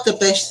know what the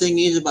best thing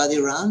is about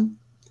Iran?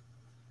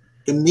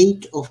 The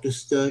meat of the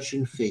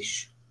sturgeon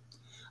fish.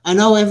 I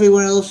know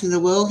everywhere else in the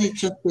world it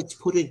just gets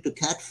put into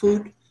cat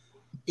food.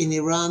 In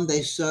Iran,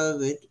 they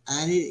serve it,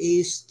 and it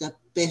is the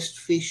best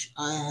fish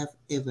I have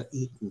ever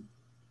eaten.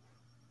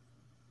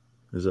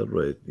 Is that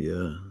right?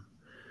 Yeah.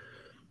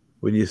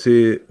 When you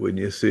say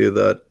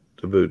that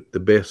about the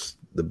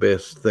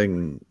best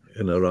thing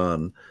in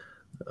Iran,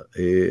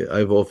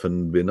 I've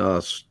often been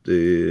asked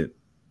in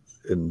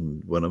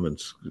when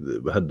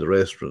we had the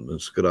restaurant in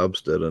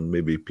Scrabster, and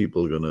maybe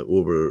people going to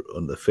over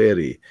on the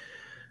ferry,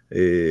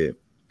 uh,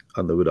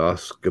 and they would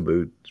ask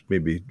about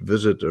maybe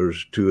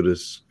visitors,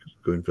 tourists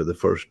going for the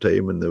first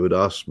time, and they would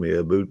ask me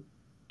about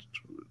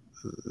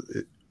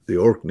the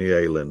Orkney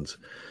Islands.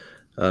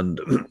 And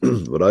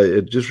but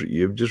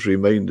you've just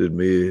reminded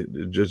me,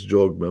 it just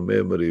jogged my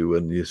memory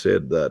when you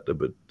said that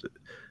about,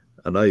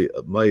 and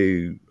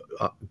my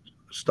uh,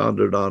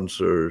 standard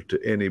answer to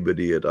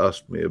anybody that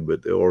asked me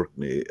about the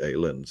Orkney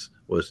Islands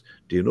was,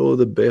 "Do you know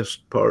the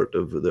best part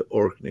of the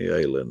Orkney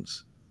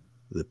Islands?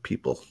 The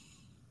people."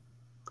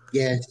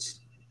 Yes,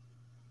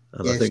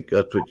 And I yes.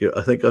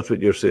 think that's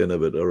what you're saying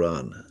about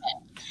Iran.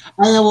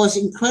 And I was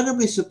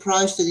incredibly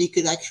surprised that you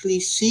could actually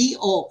see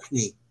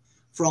Orkney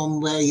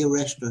from where your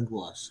restaurant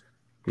was.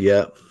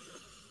 Yeah,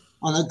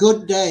 On a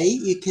good day,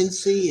 you can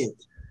see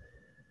it.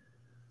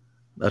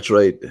 that's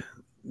right.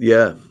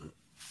 Yeah,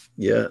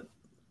 yeah.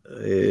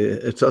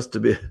 It has to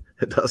be.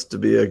 It has to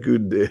be a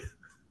good day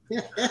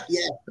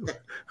Yeah,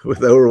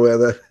 with our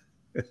weather.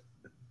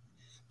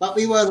 but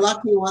we were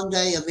lucky one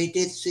day and we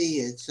did see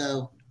it.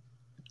 So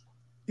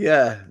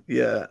Yeah,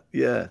 yeah,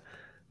 yeah.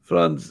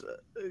 Franz,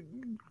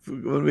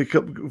 when we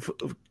come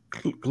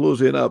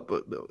closing up,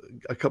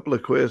 a couple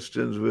of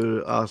questions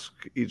we'll ask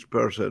each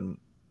person.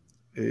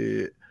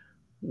 Uh,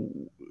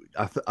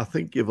 I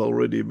think you've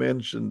already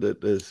mentioned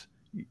it as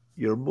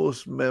your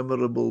most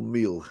memorable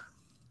meal.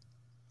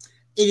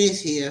 it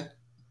is here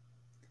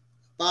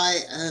by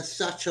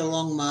such a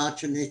long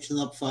march, and it's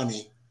not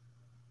funny.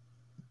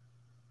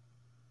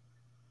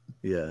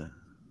 Yeah,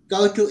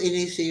 Go to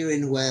Innisir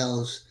in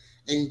Wales,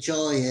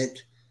 enjoy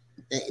it.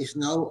 There is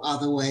no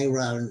other way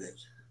around it.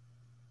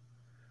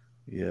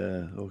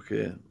 yeah,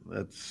 okay.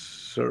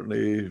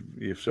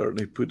 You've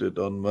certainly put it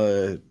on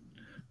my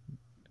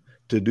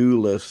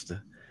to-do list.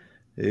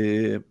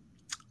 The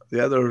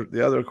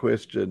other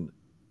question,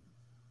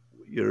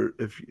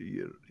 if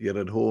you're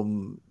at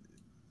home,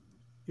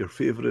 your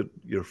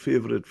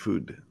favorite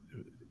food,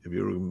 if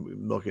you're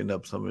knocking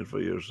up something for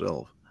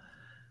yourself.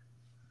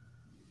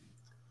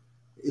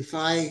 If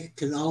I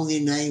can only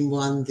name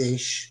one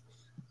dish,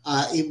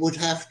 it would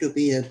have to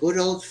be a good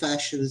old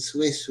fashioned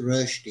Swiss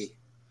rösti.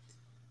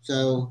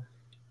 So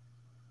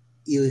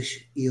you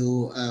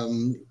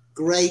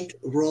grate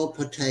raw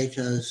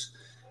potatoes,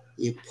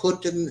 you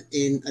put them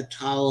in a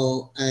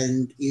towel,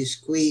 and you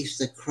squeeze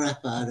the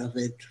crap out of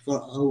it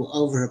for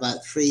over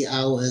about 3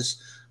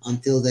 hours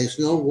until there's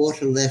no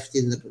water left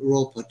in the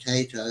raw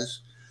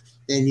potatoes.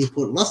 Then you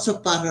put lots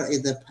of butter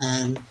in the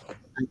pan,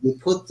 and you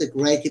put the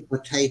grated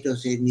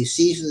potatoes in. You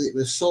season it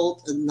with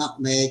salt and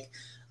nutmeg,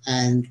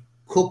 and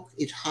cook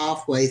it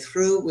halfway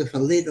through with a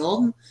lid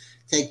on.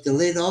 Take the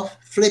lid off,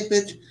 flip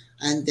it,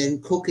 and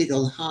then cook it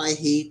on high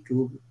heat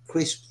to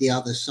crisp the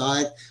other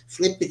side.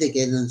 Flip it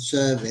again and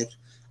serve it.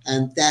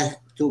 And that,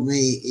 to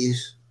me,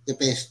 is the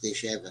best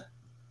dish ever.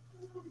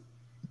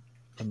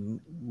 And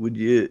would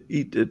you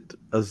eat it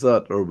as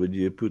that, or would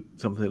you put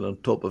something on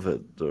top of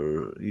it,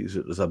 or use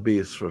it as a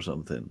base for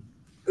something?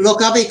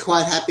 Look, I'll be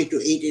quite happy to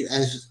eat it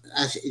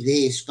as it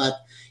is, but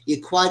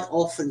you quite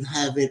often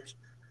have it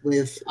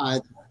with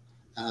either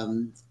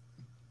um,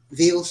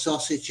 veal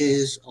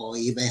sausages, or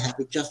you may have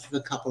it just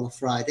with a couple of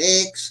fried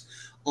eggs,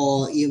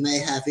 or you may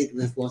have it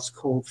with what's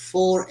called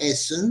four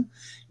essen,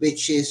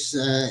 which is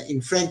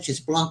in French is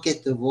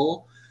blanquette de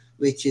veau,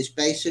 which is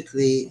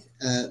basically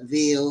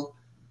veal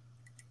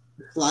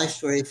sliced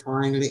very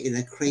finely in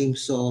a cream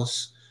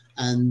sauce,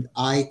 and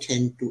I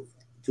tend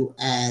to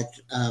add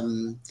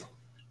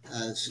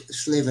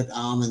slivered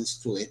almonds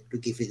to it to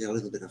give it a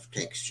little bit of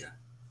texture.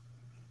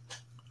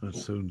 That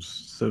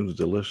sounds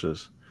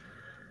delicious.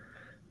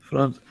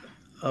 Franz,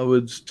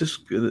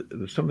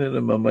 there's something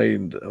in my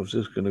mind. I was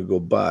just going to go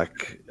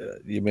back.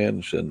 You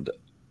mentioned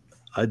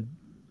I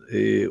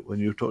when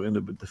you're talking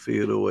about the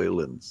Faroe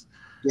Islands.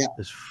 Yeah,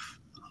 As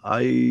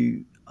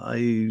I've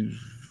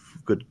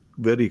got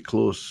very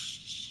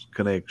close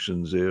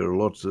connections there.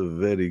 Lots of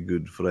very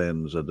good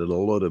friends. I did a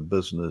lot of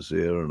business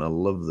there, and I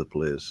love the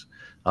place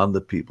and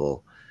the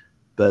people.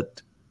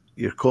 But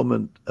your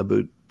comment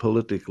about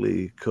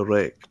politically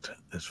correct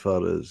as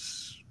far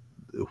as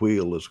the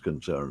whale is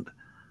concerned,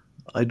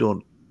 I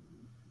don't.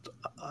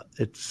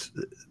 It's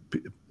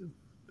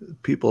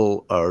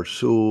people are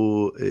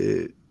so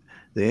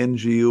the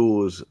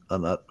NGOs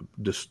and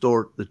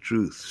distort the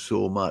truth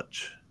so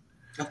much.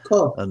 Of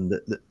course. And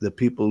the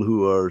people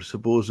who are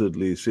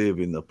supposedly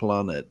saving the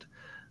planet,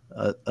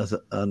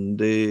 and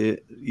they,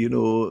 you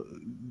know,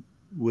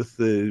 with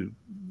the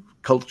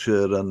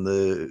culture and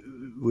the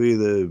way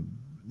the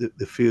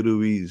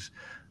Faroese,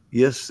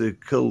 yes, they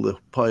kill the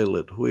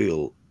pilot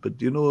whale,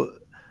 but you know,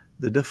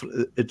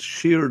 it's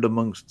shared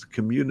amongst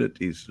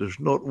communities. There's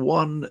not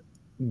 1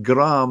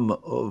 gram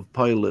of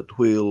pilot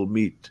whale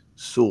meat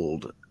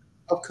sold.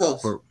 Of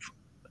course.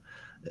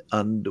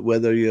 And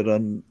whether you're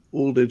an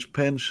old age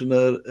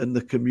pensioner in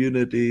the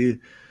community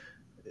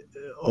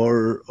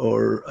or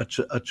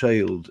a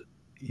child,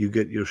 you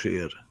get your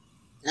share.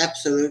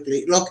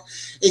 Absolutely. Look,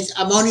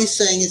 I'm only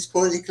saying it's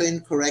politically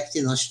incorrect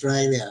in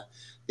Australia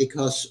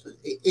because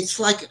it's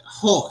like a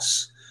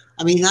horse.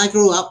 I mean, I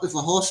grew up with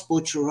a horse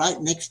butcher right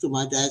next to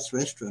my dad's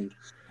restaurant,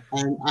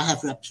 and I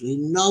have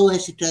absolutely no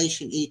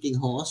hesitation eating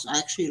horse. I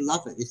actually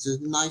love it. It's a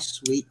nice,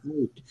 sweet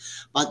meat.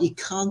 But you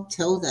can't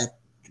tell that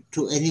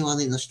to anyone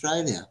in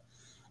Australia.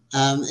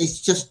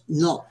 It's just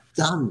not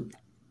done.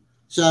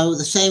 So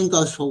the same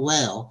goes for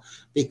whale.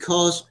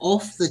 Because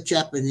of the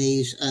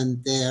Japanese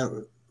and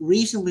their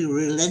reasonably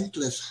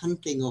relentless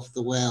hunting of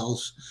the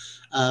whales,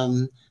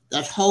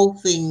 that whole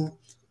thing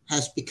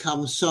has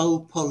become so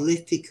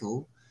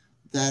political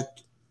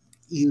that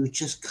you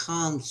just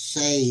can't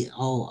say,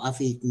 "Oh, I've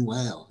eaten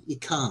whale." You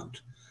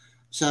can't.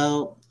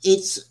 So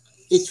it's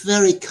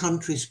very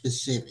country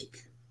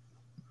specific.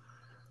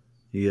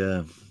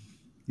 Yeah,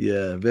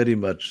 very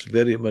much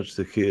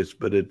the case.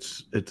 But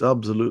it's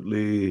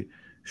absolutely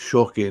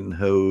shocking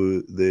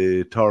how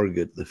they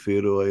target the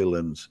Faroe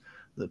Islands.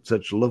 That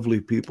such lovely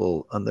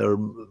people, and they're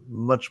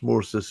much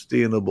more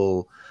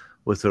sustainable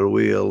with their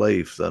way of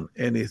life than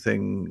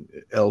anything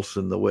else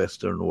in the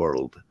Western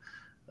world.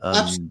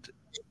 And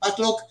But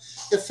look,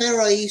 the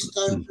Faroese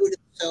don't do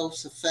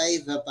themselves a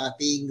favor by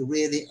being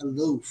really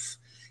aloof.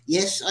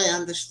 Yes, I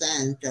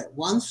understand that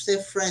once they're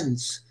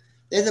friends,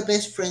 they're the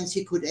best friends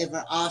you could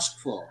ever ask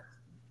for.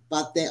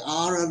 But they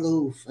are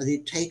aloof, and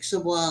it takes a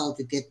while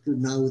to get to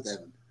know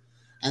them.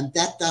 And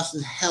that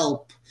doesn't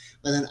help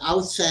when an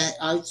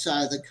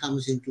outsider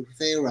comes into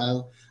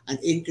Faroe and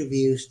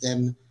interviews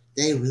them.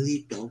 They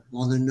really don't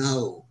want to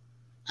know.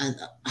 And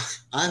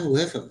I'm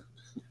with them.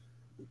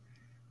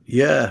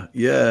 yeah,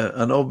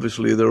 and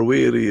obviously they're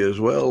wary as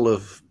well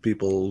of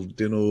people.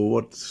 You know,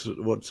 what's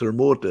their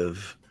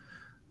motive,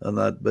 and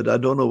that. But I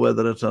don't know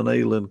whether it's an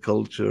island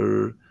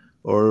culture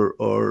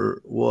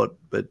or what.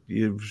 But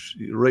you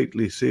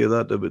rightly say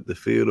that about the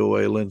Faroe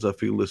Islands. I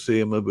feel the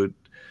same about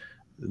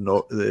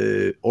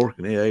the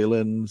Orkney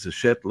Islands, the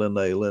Shetland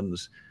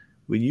Islands.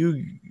 When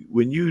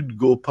you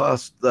go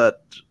past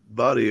that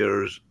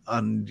barriers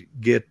and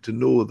get to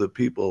know the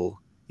people,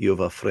 you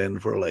have a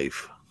friend for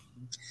life.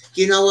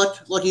 Do you know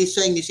what he's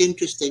saying is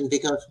interesting,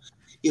 because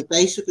you're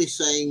basically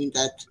saying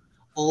that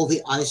all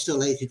the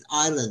isolated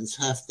islands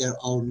have their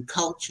own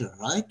culture,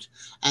 right?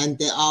 And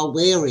they are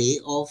wary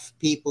of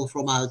people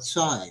from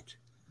outside.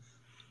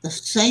 The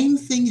same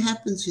thing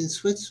happens in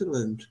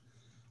Switzerland,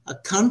 a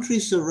country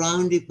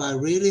surrounded by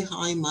really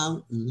high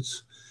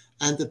mountains,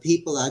 and the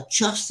people are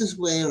just as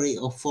wary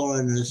of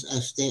foreigners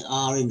as they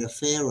are in the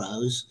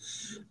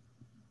Faroes.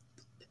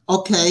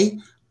 Okay,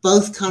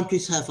 both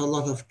countries have a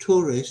lot of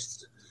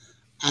tourists,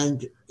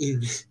 and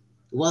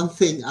one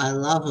thing I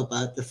love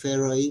about the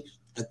Faroese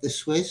and the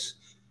Swiss,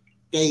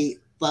 they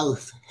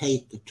both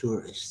hate the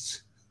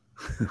tourists.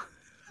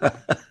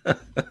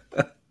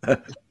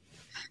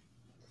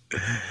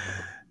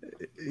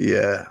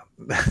 Yeah.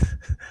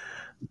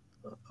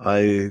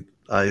 I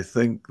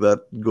think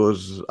that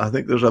goes. I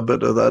think there's a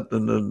bit of that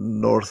in the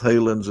North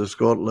Highlands of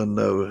Scotland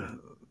now.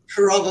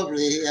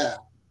 Probably, yeah.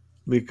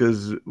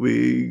 Because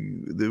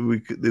we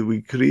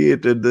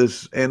created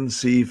this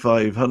NC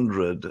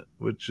 500,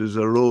 which is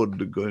a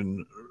road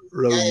going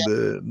round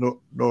the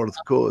north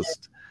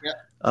coast,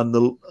 and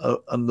the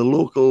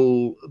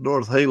local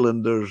North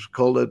Highlanders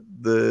call it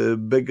the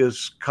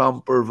biggest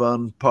camper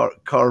van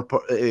car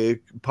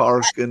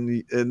park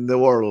in the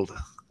world.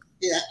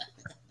 Yeah.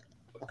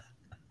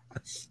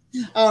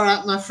 All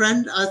right, my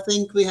friend. I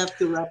think we have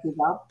to wrap it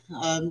up.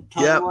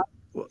 Yeah.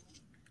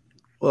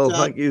 Well,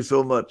 thank you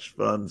so much,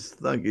 Franz.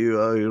 Thank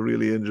you. I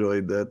really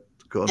enjoyed that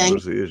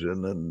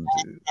conversation, and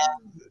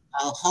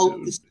I'll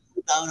hope to see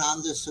you down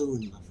under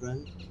soon, my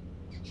friend.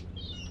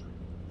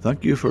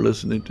 Thank you for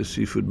listening to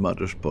Seafood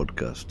Matters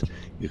Podcast.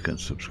 You can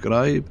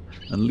subscribe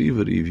and leave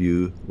a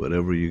review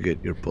wherever you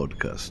get your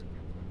podcast.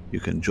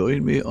 You can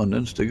join me on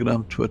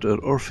Instagram, Twitter,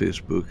 or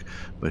Facebook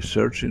by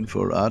searching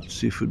for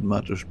 @Seafood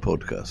Matters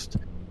Podcast,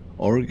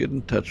 or get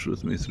in touch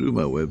with me through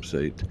my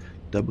website,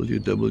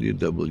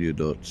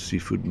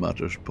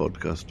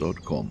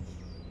 www.seafoodmatterspodcast.com.